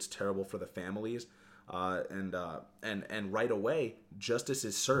community. It's terrible for the families. And right away, justice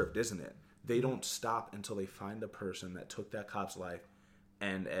is served, isn't it? They don't stop until they find the person that took that cop's life,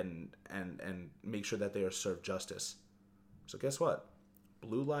 and make sure that they are served justice. So guess what?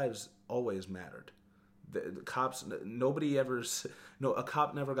 Blue lives always mattered. The cops, a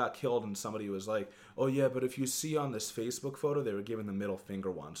cop never got killed and somebody was like, oh yeah, but if you see on this Facebook photo, they were giving the middle finger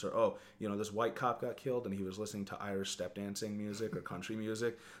once, or oh, this white cop got killed and he was listening to Irish step dancing music or country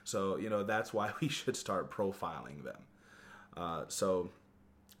music, so that's why we should start profiling them. So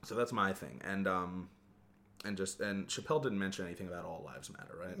that's my thing, and Chappelle didn't mention anything about all lives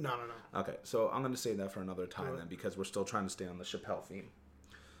matter, right? No. Okay, so I'm going to save that for another time then, because we're still trying to stay on the Chappelle theme.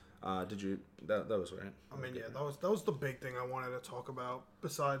 Did you? That was right. I mean, yeah, that was the big thing I wanted to talk about.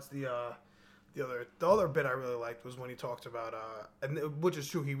 Besides the other bit I really liked was when he talked about which is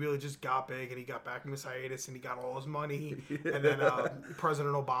true. He really just got big and he got back from his hiatus and he got all his money. And then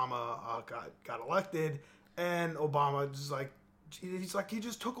President Obama got elected, and Obama just like. He's like, he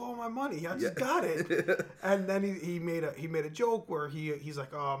just took all my money. I just got it. And then he made a joke where he's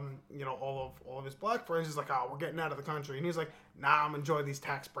like, all of his black friends, he's like, oh, we're getting out of the country. And he's like, nah, I'm enjoying these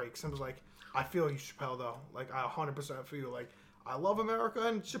tax breaks. And I was like, I feel you, Chappelle, though. Like, I 100% feel like, I love America,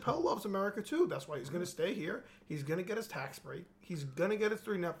 and Chappelle loves America, too. That's why he's going to stay here. He's going to get his tax break. He's going to get his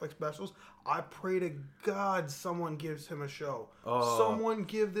 3 Netflix specials. I pray to God someone gives him a show. Someone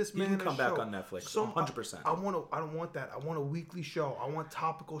give this man a show. He can come back on Netflix, 100%. I don't want that. I want a weekly show. I want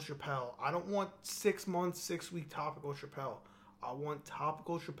topical Chappelle. I don't want 6 months, 6-week topical Chappelle. I want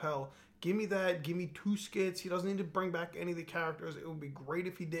topical Chappelle. Give me that. Give me 2 skits. He doesn't need to bring back any of the characters. It would be great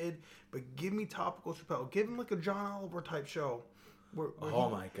if he did. But give me topical Chappelle. Give him like a John Oliver type show.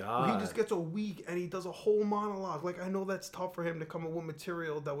 My God. Where he just gets a week and he does a whole monologue. Like, I know that's tough for him to come up with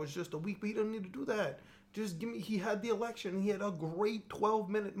material that was just a week, but he doesn't need to do that. Just give me, he had the election and he had a great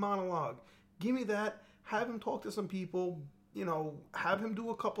 12-minute monologue. Give me that. Have him talk to some people. Have him do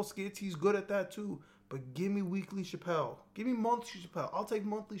a couple skits. He's good at that too. But give me weekly Chappelle. Give me monthly Chappelle. I'll take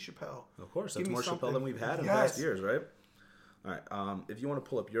monthly Chappelle. Of course, that's more Chappelle than we've had in past years, right? All right. If you want to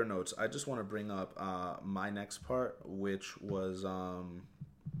pull up your notes, I just want to bring up my next part, which was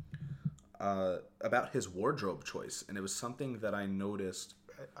about his wardrobe choice, and it was something that I noticed.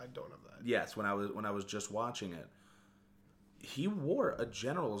 I don't have that. Yes, when I was just watching it, he wore a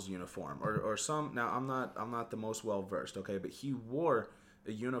general's uniform or some. Now I'm not the most well versed, okay, but he wore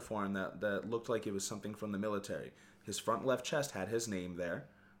a uniform that looked like it was something from the military. His front left chest had his name there,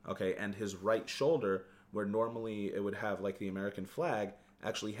 okay, and his right shoulder, where normally it would have like the American flag,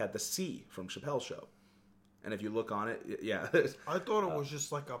 actually had the C from Chappelle's show. And if you look on it, yeah. I thought it was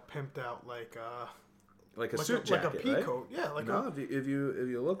just like a pimped out, like like a suit jacket, like a pea right? coat. Yeah, like no, if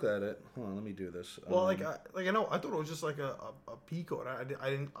you look at it, hold on, let me do this. Well, I know, I thought it was just like a pea coat. I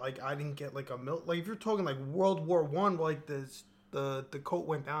didn't get like a like if you're talking like World War I, like this the coat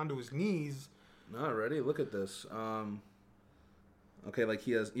went down to his knees. No, ready? Look at this. Okay, like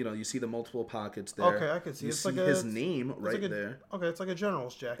he has, you see the multiple pockets there. Okay, I can see. You It's see like his name right like there. Okay, it's like a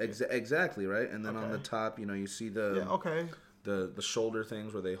general's jacket. Exactly, right? And then on Okay. the top, you see the Yeah. Okay. the shoulder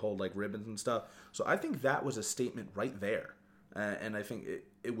things where they hold like ribbons and stuff. So I think that was a statement right there. And I think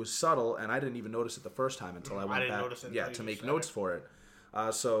it was subtle, and I didn't even notice it the first time until I went back, to make notes for it.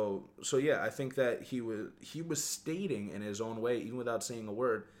 So yeah, I think that he was stating in his own way, even without saying a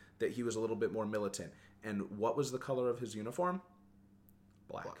word, that he was a little bit more militant. And what was the color of his uniform?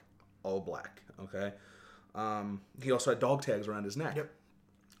 Black. All black. Okay. He also had dog tags around his neck. Yep.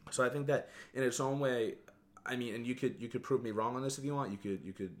 So I think that in its own way, I mean, and you could prove me wrong on this if you want. You could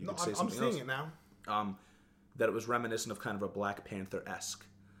say something else. I'm seeing it now. That it was reminiscent of kind of a Black Panther-esque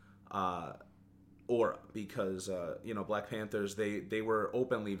aura, because Black Panthers, they were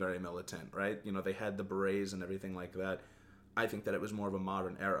openly very militant, right? They had the berets and everything like that. I think that it was more of a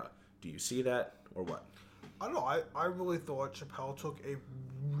modern era. Do you see that or what? I don't know. I really thought Chappelle took a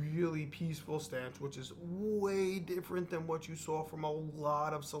really peaceful stance, which is way different than what you saw from a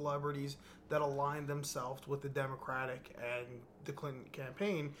lot of celebrities that aligned themselves with the Democratic and the Clinton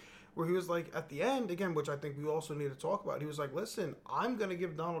campaign, where he was like, at the end, again, which I think we also need to talk about, he was like, listen, I'm going to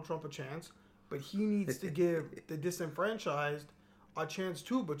give Donald Trump a chance, but he needs to give the disenfranchised a chance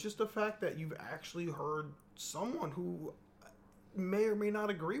too. But just the fact that you've actually heard someone who may or may not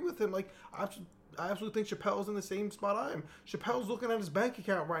agree with him, like, I absolutely think Chappelle's in the same spot I am. Chappelle's looking at his bank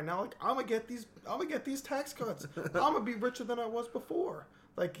account right now, like, I'm gonna get these tax cuts. I'm gonna be richer than I was before.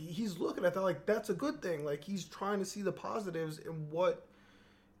 Like, he's looking at that like that's a good thing. Like, he's trying to see the positives in what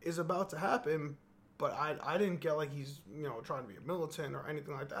is about to happen. But I didn't get like he's trying to be a militant or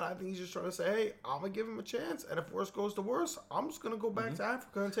anything like that. I think he's just trying to say, hey, I'm gonna give him a chance, and if worse goes to worse, I'm just gonna go back to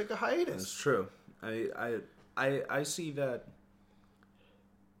Africa and take a hiatus. That's true. I see that.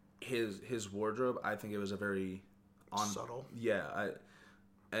 His wardrobe, I think it was a very subtle. Yeah,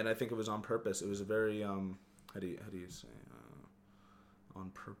 I think it was on purpose. It was a very how do you say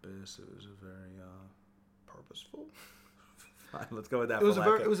on purpose? It was a very purposeful. Fine, let's go with that.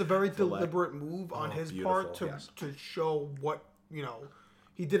 It was a very deliberate move on his part to yes. to show what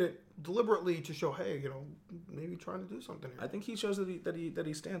he did it deliberately to show, hey, maybe trying to do something here. I think he shows that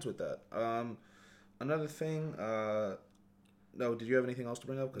he stands with that. Another thing. No, did you have anything else to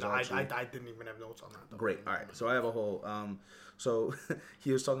bring up? No, I didn't even have notes on that. Though. Great. All right. So I have a whole. So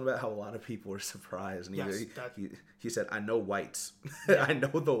he was talking about how a lot of people were surprised, and he said, "I know whites. Yeah. I know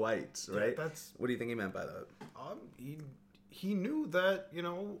the whites." Right. Yeah, what do you think he meant by that? He knew that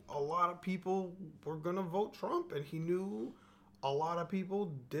a lot of people were gonna vote Trump, and he knew a lot of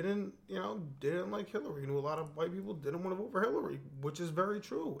people didn't like Hillary. He knew a lot of white people didn't want to vote for Hillary, which is very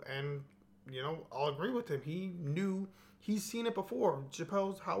true. And I'll agree with him. He knew. He's seen it before.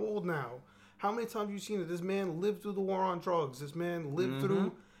 Chappelle's how old now? How many times have you seen it? This man lived through the war on drugs. This man lived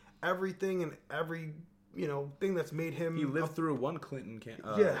through everything and every thing that's made him. He lived through one Clinton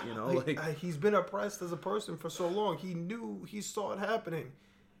he's been oppressed as a person for so long. He saw it happening,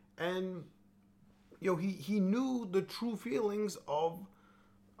 and he knew the true feelings of,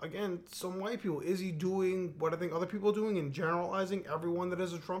 again, some white people. Is he doing what I think other people are doing and generalizing everyone that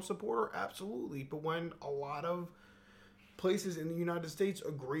is a Trump supporter? Absolutely. But when a lot of places in the United States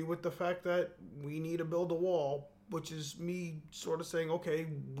agree with the fact that we need to build a wall, which is me sort of saying, okay,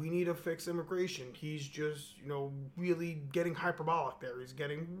 we need to fix immigration. He's just, really getting hyperbolic there. He's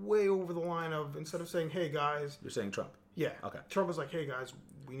getting way over the line of, instead of saying, hey, guys. You're saying Trump? Yeah. Okay. Trump was like, hey, guys,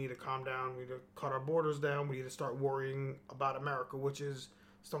 we need to calm down. We need to cut our borders down. We need to start worrying about America, which is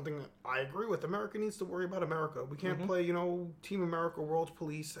something that I agree with. America needs to worry about America. We can't play, Team America, World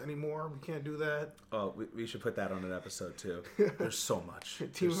Police anymore. We can't do that. Oh, we should put that on an episode too. There's so much.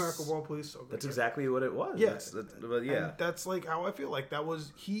 Team America, World Police, so good. That's exactly what it was. Yeah. But yeah. And that's like how I feel like that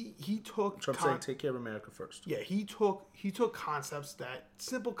was, he took... Trump saying, take care of America first. Yeah, he took concepts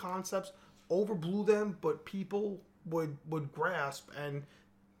simple concepts, overblew them, but people would grasp and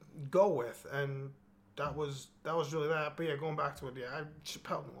go with, and that was really that. But yeah, going back to it,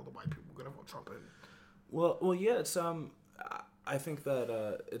 Chappelle knew all the white people were gonna vote Trump in. Well, yeah, it's I think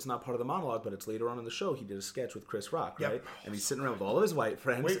that it's not part of the monologue, but it's later on in the show. He did a sketch with Chris Rock, right? Yep. And he's sitting around with all of his white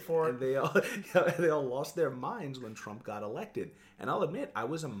friends. Wait for and it. they all lost their minds when Trump got elected. And I'll admit, I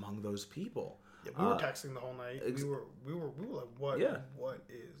was among those people. Yeah, we were texting the whole night. We were like, what? Yeah. What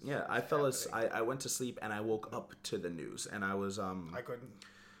is? Yeah, I went to sleep and I woke up to the news, and I was I couldn't.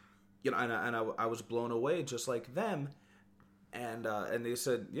 I was blown away just like them. And they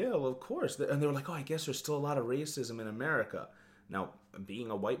said, yeah, well, of course. And they were like, oh, I guess there's still a lot of racism in America. Now,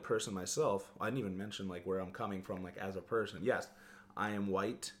 being a white person myself, I didn't even mention like where I'm coming from, like as a person. Yes, I am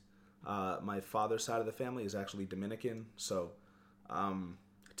white. My father's side of the family is actually Dominican, so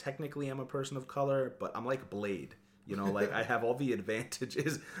technically I'm a person of color, but I'm like Blade. Like I have all the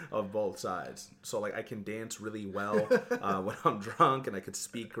advantages of both sides. So like I can dance really well when I'm drunk, and I could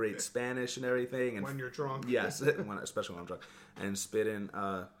speak great Spanish and everything. And when you're drunk, yes, especially when I'm drunk, and Jesus,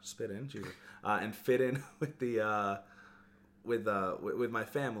 and fit in with the with my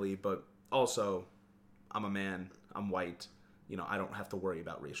family. But also, I'm a man. I'm white. I don't have to worry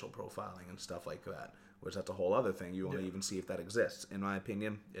about racial profiling and stuff like that. Which that's a whole other thing. You won't even see if that exists. In my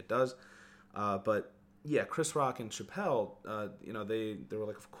opinion, it does. But yeah, Chris Rock and Chappelle, they were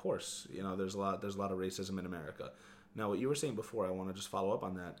like, of course, there's a lot of racism in America. Now, what you were saying before, I want to just follow up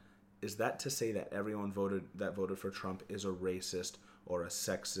on that. Is that to say that everyone voted for Trump is a racist or a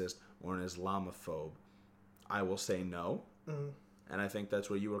sexist or an Islamophobe? I will say no, and I think that's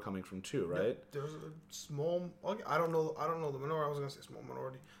where you were coming from too, right? Yeah, there's a small. I don't know the minority. I was gonna say small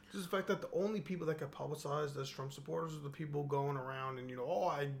minority. Just the fact that the only people that get publicized as Trump supporters are the people going around and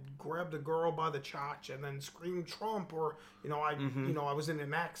I grabbed a girl by the chotch and then screamed Trump, or I was in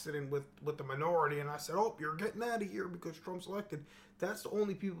an accident with the minority and I said, oh, you're getting out of here because Trump's elected. That's the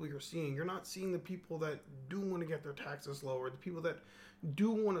only people you're seeing. You're not seeing the people that do want to get their taxes lowered, the people that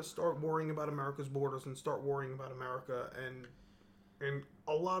do want to start worrying about America's borders and start worrying about America, and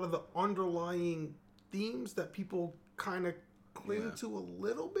a lot of the underlying themes that people kind of cling to a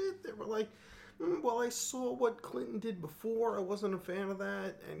little bit. They were like, well, I saw what Clinton did before. I wasn't a fan of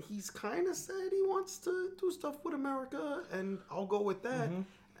that. And he's kind of said he wants to do stuff with America, and I'll go with that. Mm-hmm.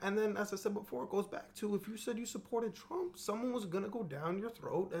 And then, as I said before, it goes back to, if you said you supported Trump, someone was going to go down your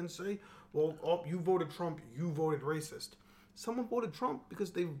throat and say, well, you voted Trump, you voted racist. Someone voted Trump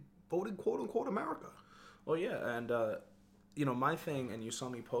because they voted, quote-unquote, America. Well, yeah, and, my thing, and you saw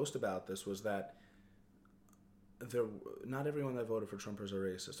me post about this, was that not everyone that voted for Trump is a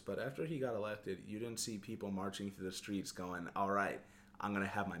racist, but after he got elected, you didn't see people marching through the streets going, all right, I'm going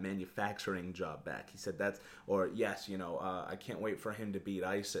to have my manufacturing job back. He said that's, or yes, I can't wait for him to beat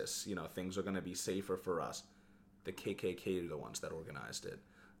ISIS. Things are going to be safer for us. The KKK are the ones that organized it.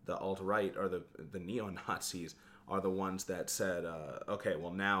 The alt-right, or the neo-Nazis, are the ones that said, okay,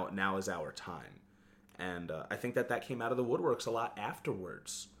 well, now is our time. And I think that came out of the woodworks a lot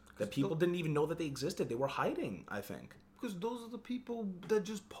afterwards. That people didn't even know that they existed. They were hiding, I think. Because those are the people that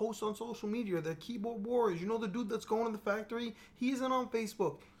just post on social media. They're keyboard warriors. The dude that's going in the factory? He isn't on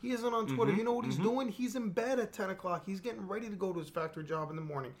Facebook. He isn't on Twitter. You know what he's doing? He's in bed at 10 o'clock. He's getting ready to go to his factory job in the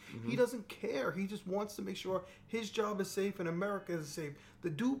morning. He doesn't care. He just wants to make sure his job is safe and America is safe.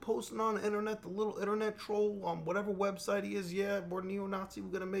 The dude posting on the internet, the little internet troll on whatever website he is, we're neo-Nazi, we're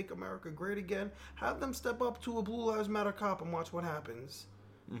going to make America great again. Have them step up to a Blue Lives Matter cop and watch what happens.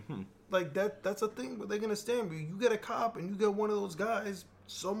 Like that's a thing where they're gonna stand. You get a cop and you get one of those guys,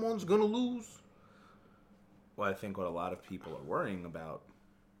 someone's gonna lose. Well, I think what a lot of people are worrying about,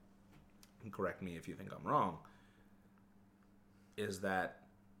 and correct me if you think I'm wrong, is that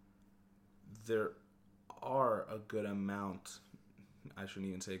there are a good amount. I shouldn't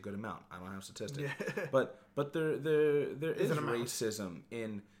even say a good amount. I don't have statistics, but there is racism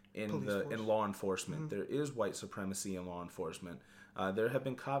in law enforcement. There is white supremacy in law enforcement. There have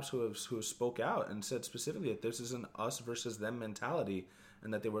been cops who have spoke out and said specifically that this is an us versus them mentality,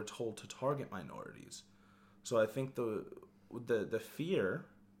 and that they were told to target minorities. So I think the fear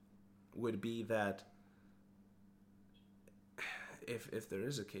would be that if there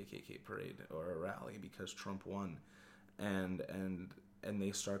is a KKK parade or a rally because Trump won, and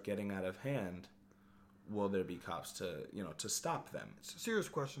they start getting out of hand, will there be cops to stop them? It's a serious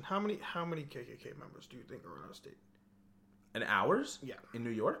question. How many KKK members do you think are in our state? In ours? Yeah. In New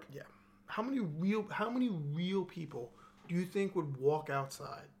York? Yeah. How many real people do you think would walk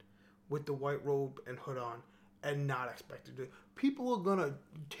outside with the white robe and hood on and not expect to do it? People are gonna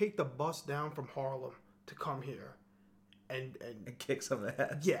take the bus down from Harlem to come here and kick some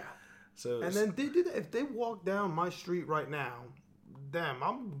ass. Yeah. And then they did. If they walk down my street right now,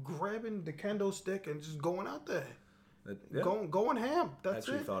 I'm grabbing the kendo stick and just going out there. Going ham. That's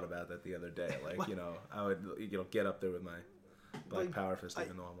it. I actually thought about that the other day. I would get up there with my black power fist,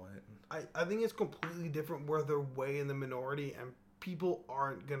 even though I'm white. I think it's completely different where they're way in the minority and people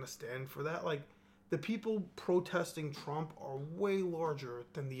aren't gonna stand for that. Like, the people protesting Trump are way larger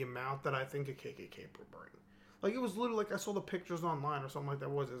than the amount that I think a KKK would bring. Like, it was literally like I saw the pictures online or something like that.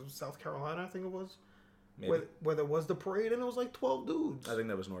 It was South Carolina, I think it was. Maybe. where there was the parade and it was like 12 dudes. I think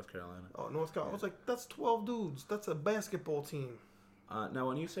that was North Carolina. Oh, North Carolina. I was like, that's 12 dudes. That's a basketball team. Now,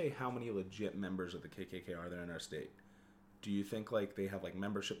 when you say how many legit members of the KKK are there in our state, do you think like they have like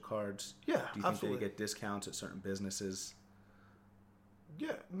membership cards? Yeah, do you absolutely. think they get discounts at certain businesses?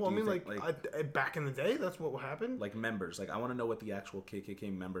 Yeah, well, I mean, back in the day, that's what happened. Like members, like I want to know what the actual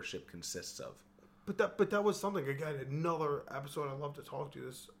KKK membership consists of. But that was something, again, another episode I'd love to talk to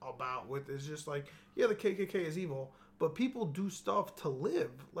you about with is just like, yeah, the KKK is evil, but people do stuff to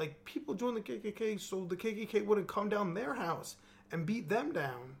live. Like, people join the KKK so the KKK wouldn't come down their house and beat them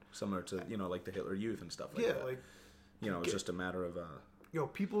down. Similar to, like the Hitler Youth and stuff like that. Yeah, like... it's just a matter of...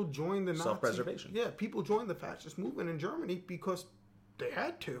 people joined the Nazi... self-preservation. Yeah, people joined the fascist movement in Germany because they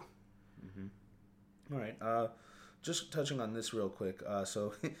had to. Mm-hmm. All right. Just touching on this real quick.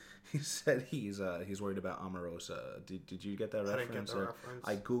 So he said he's worried about Omarosa. Did you get that reference? I didn't get the reference.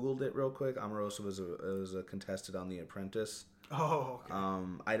 I googled it real quick. Omarosa was a contestant on The Apprentice. Oh, okay.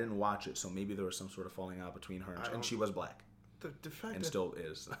 I didn't watch it, so maybe there was some sort of falling out between her and she was black. The fact and that, still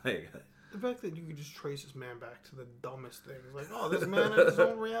is. The fact that you could just trace this man back to the dumbest things. Like, oh, this man had his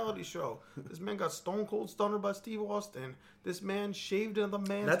own reality show. This man got stone cold stunned by Steve Austin. This man shaved another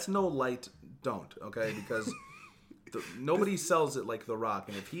man. That's no light don't, okay? Because nobody sells it like The Rock.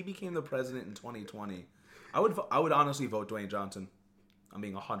 And if he became the president in 2020, I would honestly vote Dwayne Johnson. I'm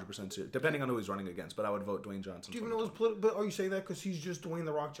being 100% serious, depending on who he's running against. But I would vote Dwayne Johnson. Do you know his But are you saying that because he's just Dwayne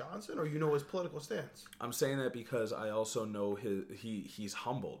The Rock Johnson, or you know his political stance? I'm saying that because I also know he's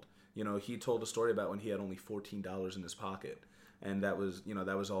humbled. He told a story about when he had only $14 in his pocket, and that was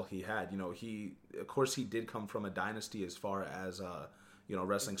all he had. Of course he did come from a dynasty as far as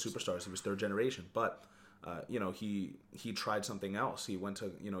wrestling superstars. He was third generation, but he tried something else. He went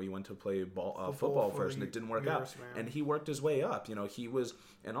to play football first, and it didn't work out. And he worked his way up.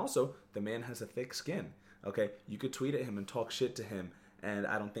 And also the man has a thick skin. Okay, you could tweet at him and talk shit to him, and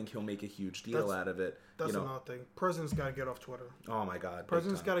I don't think he'll make a huge deal out of it. That's another thing. President's got to get off Twitter. Oh my God.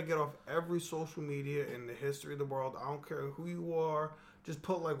 President's got to get off every social media in the history of the world. I don't care who you are. Just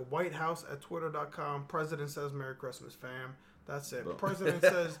put like whitehouse@twitter.com. President says Merry Christmas, fam. That's it. Boom.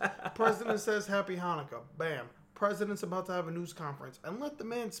 President says Happy Hanukkah. Bam. President's about to have a news conference. And let the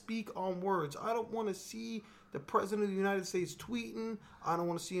man speak on words. I don't want to see the President of the United States tweeting. I don't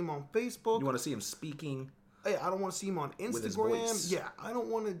want to see him on Facebook. You want to see him speaking? Hey, I don't want to see him on Instagram. With his voice. Yeah, I don't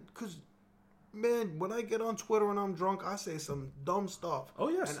want to, because, man, when I get on Twitter and I'm drunk, I say some dumb stuff. Oh,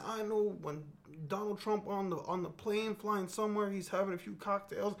 yes. And I know when Donald Trump on the plane flying somewhere, he's having a few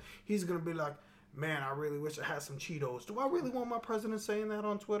cocktails, he's going to be like, man, I really wish I had some Cheetos. Do I really want my president saying that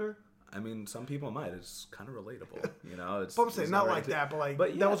on Twitter? I mean, some people might. It's kind of relatable, It's. But I'm saying not like that,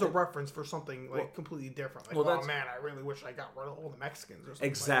 but yeah, that was a reference for something completely different. Like, oh man, I really wish I got rid of all the Mexicans or something.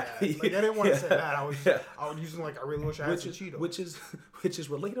 Exactly. Like I didn't want to say that. I was using I really wish I had some Cheetos, which is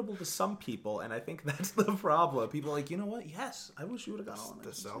relatable to some people, and I think that's the problem. People are like, you know what? Yes, I wish you would have got all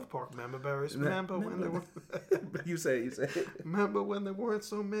the South Park member berries. Remember when they were? You say. Remember when there weren't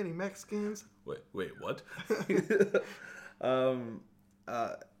so many Mexicans? Wait, what?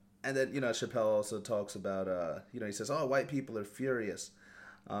 And then, Chappelle also talks about, he says, oh, white people are furious,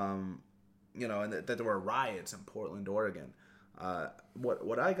 and that there were riots in Portland, Oregon.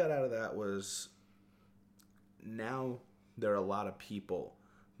 What I got out of that was now there are a lot of people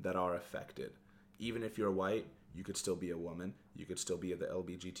that are affected. Even if you're white, you could still be a woman. You could still be of the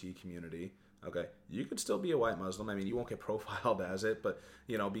LGBT community. Okay, you could still be a white Muslim. I mean, you won't get profiled as it, but,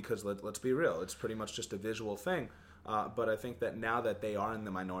 because let's be real. It's pretty much just a visual thing. But I think that now that they are in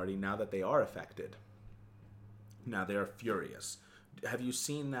the minority, now that they are affected, now they are furious. Have you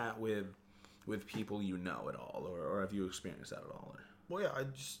seen that with people at all, or have you experienced that at all? Well,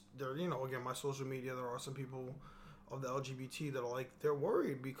 yeah, again, my social media, there are some people of the LGBT that are they're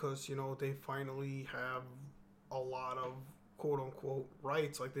worried because, they finally have a lot of quote unquote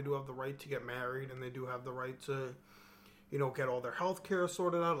rights. Like they do have the right to get married, and they do have the right to get all their health care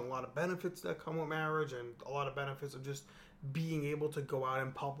sorted out, a lot of benefits that come with marriage, and a lot of benefits of just being able to go out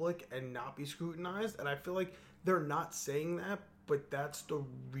in public and not be scrutinized. And I feel like they're not saying that, but that's the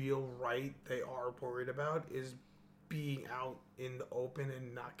real right they are worried about, is being out in the open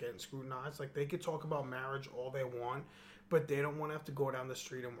and not getting scrutinized. Like, they could talk about marriage all they want, but they don't want to have to go down the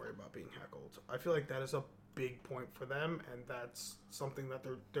street and worry about being heckled. I feel like that is a big point for them, and that's something that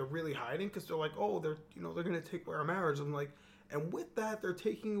they're really hiding, because they're like, oh, they're going to take away our marriage. I'm like, and with that, they're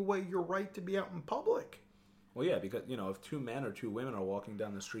taking away your right to be out in public. Well, yeah, because if two men or two women are walking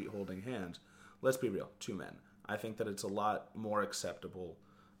down the street holding hands, let's be real, two men. I think that it's a lot more acceptable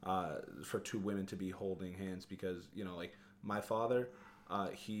for two women to be holding hands, because my father,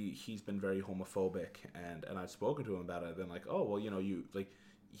 he's been very homophobic, and I've spoken to him about it. I've been like, oh well, you like.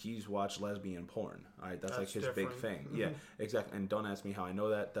 He's watched lesbian porn. All right, that's like his different. big thing. Mm-hmm. Yeah, exactly. And don't ask me how I know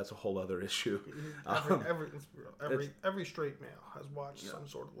that. That's a whole other issue. Every straight male has watched some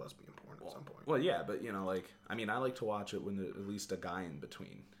sort of lesbian porn at some point. Well, yeah, but I like to watch it when there's at least a guy in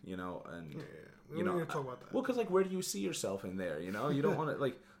between, and we don't need to talk about that. Well, because where do you see yourself in there? You don't want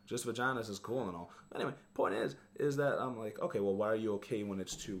to just vaginas is cool and all. But anyway, point is that I'm like, okay, well, why are you okay when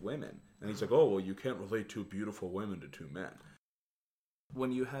it's two women? And he's like, oh, well, you can't relate two beautiful women to two men.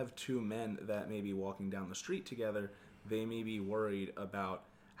 When you have two men that may be walking down the street together, they may be worried about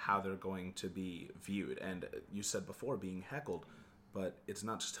how they're going to be viewed. And you said before, being heckled, but it's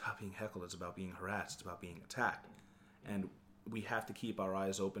not just about being heckled, it's about being harassed, it's about being attacked. And we have to keep our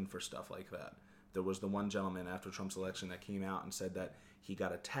eyes open for stuff like that. There was the one gentleman after Trump's election that came out and said that he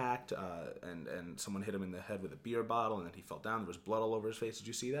got attacked and someone hit him in the head with a beer bottle and then he fell down. There was blood all over his face. Did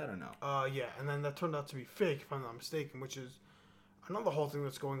you see that or no? Yeah, and then that turned out to be fake, if I'm not mistaken, which is another whole thing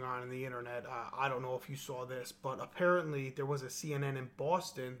that's going on in the internet. I don't know if you saw this, but apparently there was a CNN in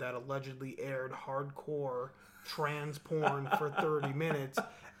Boston that allegedly aired hardcore trans porn for 30 minutes,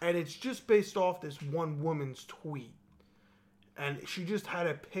 and it's just based off this one woman's tweet. And she just had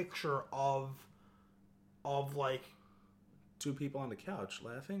a picture of like two people on the couch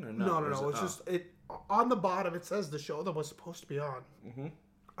laughing, or no? No. It's just on the bottom. It says the show that was supposed to be on. Mm-hmm.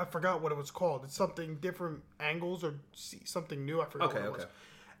 I forgot what it was called. It's something different angles or something new. I forgot what it was.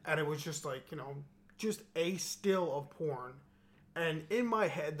 And it was just like, just a still of porn. And in my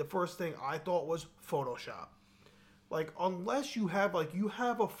head, the first thing I thought was Photoshop. Like, unless you have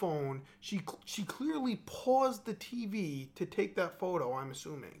a phone, she clearly paused the TV to take that photo, I'm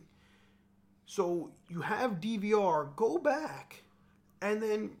assuming. So you have DVR, go back and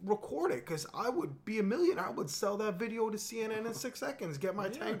then record it, because I would be a million. I would sell that video to CNN in 6 seconds. Get my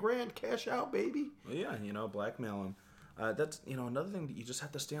 10 grand, cash out, baby. Well, yeah, blackmail them. That's, another thing that you just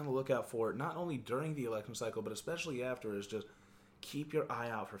have to stay on the lookout for, not only during the election cycle, but especially after, is just keep your eye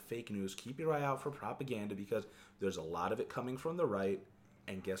out for fake news. Keep your eye out for propaganda, because there's a lot of it coming from the right.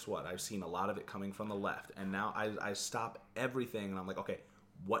 And guess what? I've seen a lot of it coming from the left. And now I stop everything and I'm like, okay,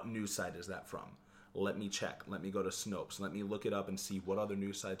 what news site is that from? Let me check. Let me go to Snopes. Let me look it up and see what other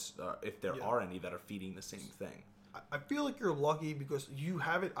news sites, if there are any, that are feeding the same thing. I feel like you're lucky because you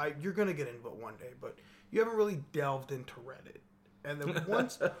haven't. You're gonna get into it one day, but you haven't really delved into Reddit. And then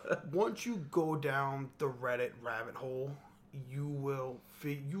once you go down the Reddit rabbit hole, you will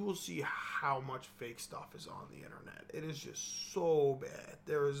see how much fake stuff is on the internet. It is just so bad.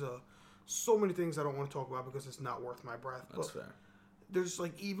 There is so many things I don't want to talk about because it's not worth my breath. That's fair. There's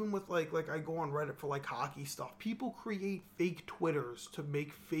even with like I go on Reddit for hockey stuff. People create fake Twitters to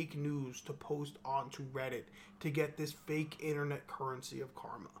make fake news to post onto Reddit to get this fake internet currency of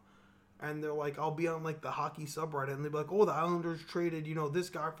karma. And they're like, I'll be on the hockey subreddit and they'll be like, oh, the Islanders traded, this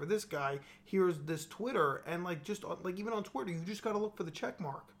guy for this guy. Here's this Twitter. And even on Twitter, you just got to look for the check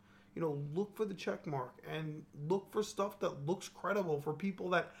mark. Look for the check mark and look for stuff that looks credible for people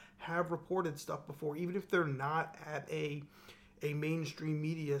that have reported stuff before, even if they're not at a mainstream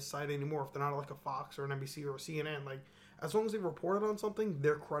media site anymore, if they're not a Fox or an NBC or a CNN. As long as they reported on something,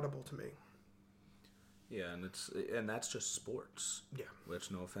 they're credible to me. Yeah, and that's just sports. Yeah. Which,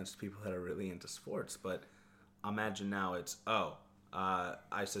 no offense to people that are really into sports, but imagine now it's,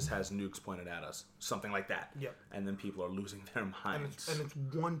 ISIS has nukes pointed at us. Something like that. Yep. And then people are losing their minds. And it's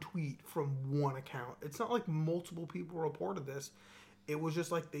one tweet from one account. It's not like multiple people reported this. It was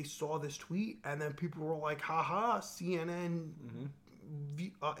just they saw this tweet, and then people were like, haha, CNN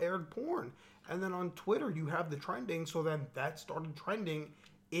aired porn. And then on Twitter, you have the trending, so then that started trending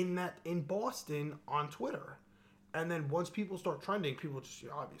in Boston on Twitter. And then once people start trending, people just,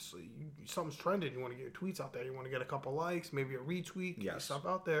 obviously, something's trending, you want to get your tweets out there, you want to get a couple likes, maybe a retweet, get your stuff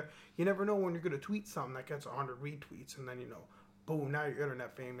out there. You never know when you're going to tweet something that gets 100 retweets, and then, boom, now you're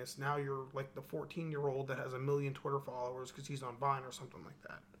internet famous. Now you're like the 14-year-old that has 1 million Twitter followers because he's on Vine or something like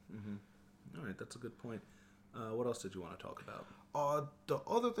that. Mm-hmm. All right, that's a good point. What else did you want to talk about? The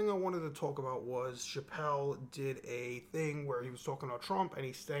other thing I wanted to talk about was Chappelle did a thing where he was talking about Trump, and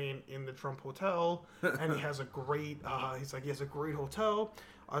he's staying in the Trump hotel, and he has a great, he has a great hotel.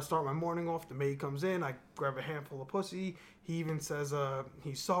 I start my morning off, the maid comes in, I grab a handful of pussy. He even says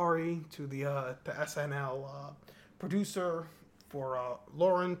he's sorry to the SNL producer, for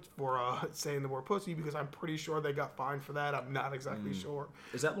Lauren, for saying the word pussy, because I'm pretty sure they got fined for that. I'm not exactly sure.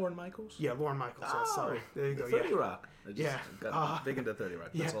 Is that Lauren Michaels? Yeah, Lauren Michaels. Oh, sorry. There you go. 30 Rock. I just yeah. got big into 30 Rock.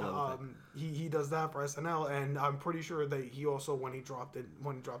 That's all other thing. He does that for SNL, and I'm pretty sure that he also, when he dropped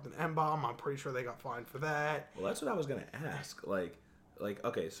an M-bomb, I'm pretty sure they got fined for that. Well, that's what I was going to ask. like,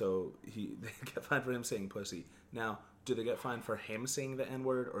 okay, so they get fined for him saying pussy. Now, do they get fined for him saying the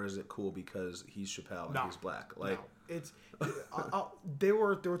N-word, or is it cool because he's Chappelle and he's black? Like, no. It's there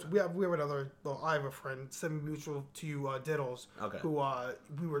was we have another. Well, I have a friend, semi-mutual to you, Diddles. Okay. Who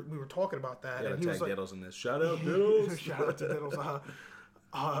we were talking about that, and he was like, Diddles in this. Shout out Diddles. Shout out to Diddles.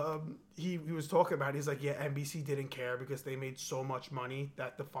 He was talking about. He's like, yeah, NBC didn't care because they made so much money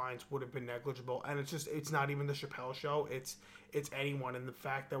that the fines would have been negligible, and it's not even the Chappelle show. It's anyone, and the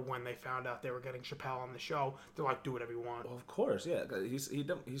fact that when they found out they were getting Chappelle on the show, they're like, do whatever you want. Well, of course, yeah. He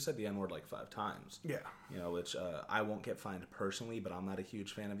said the N-word like 5 times. Yeah. You know, which I won't get fined personally, but I'm not a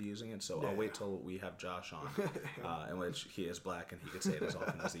huge fan of using it, so I'll wait till we have Josh on, in which he is black and he can say it as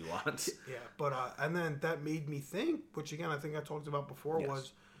often as he wants. Yeah, but and then that made me think, which again I think I talked about before,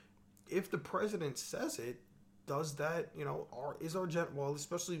 was if the president says it, does that, well,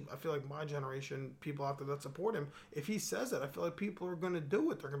 especially I feel like my generation, people out there that support him, if he says it, I feel like people are going to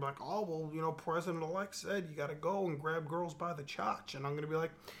do it. They're going to be like, oh, well, President-elect said you got to go and grab girls by the chotch. And I'm going to be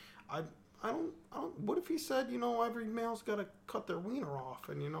like, I don't, what if he said, every male's got to cut their wiener off?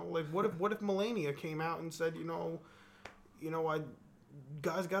 And, like, what if Melania came out and said,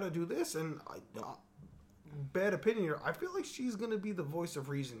 guys got to do this? And bad opinion here, I feel like she's going to be the voice of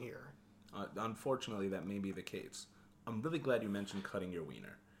reason here. Unfortunately, that may be the case. I'm really glad you mentioned cutting your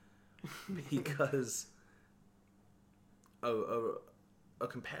wiener, because a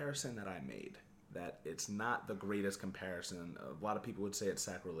comparison that I made, that it's not the greatest comparison, a lot of people would say it's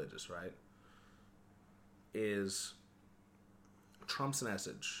sacrilegious, right, is Trump's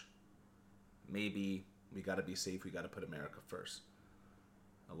message. Maybe we got to be safe, we got to put America first.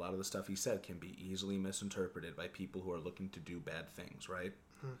 A lot of the stuff he said can be easily misinterpreted by people who are looking to do bad things, right?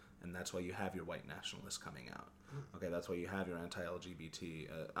 And that's why you have your white nationalists coming out. Okay, that's why you have your anti-LGBT.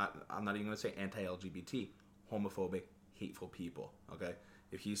 I'm not even going to say anti-LGBT, homophobic, hateful people. Okay,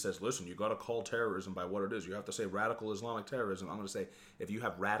 if he says, "Listen, you got to call terrorism by what it is. You have to say radical Islamic terrorism." I'm going to say, if you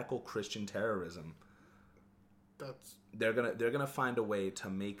have radical Christian terrorism, they're gonna find a way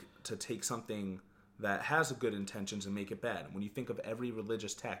to take something that has good intentions and make it bad. When you think of every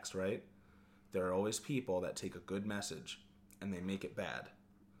religious text, right, there are always people that take a good message and they make it bad.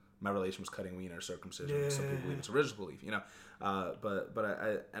 My relation was cutting wiener, circumcision. Yeah. Some people believe it's a religious belief, but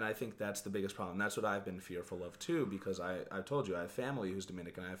I think that's the biggest problem. That's what I've been fearful of too, because I've told you I have family who's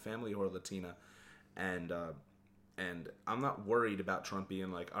Dominican, I have family who are Latina, and I'm not worried about Trump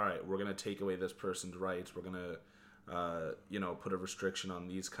being like, all right, we're gonna take away this person's rights, we're gonna put a restriction on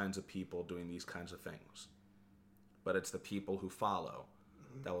these kinds of people doing these kinds of things. But it's the people who follow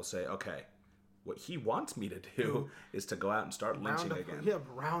that will say, okay, what he wants me to do is to go out and start lynching again. Yeah,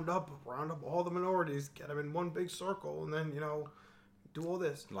 round up all the minorities, get them in one big circle, and then, do all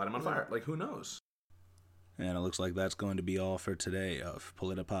this. Light them on fire. Like, who knows? And it looks like that's going to be all for today of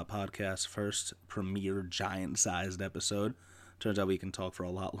Politipop Podcast's first premiere giant-sized episode. Turns out we can talk for a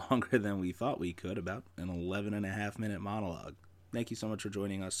lot longer than we thought we could, about an 11.5-minute monologue. Thank you so much for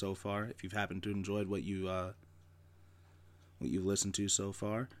joining us so far. If you've happened to enjoyed what you've listened to so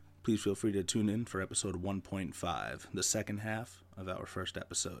far, please feel free to tune in for episode 1.5, the second half of our first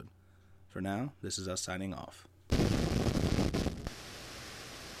episode. For now, this is us signing off.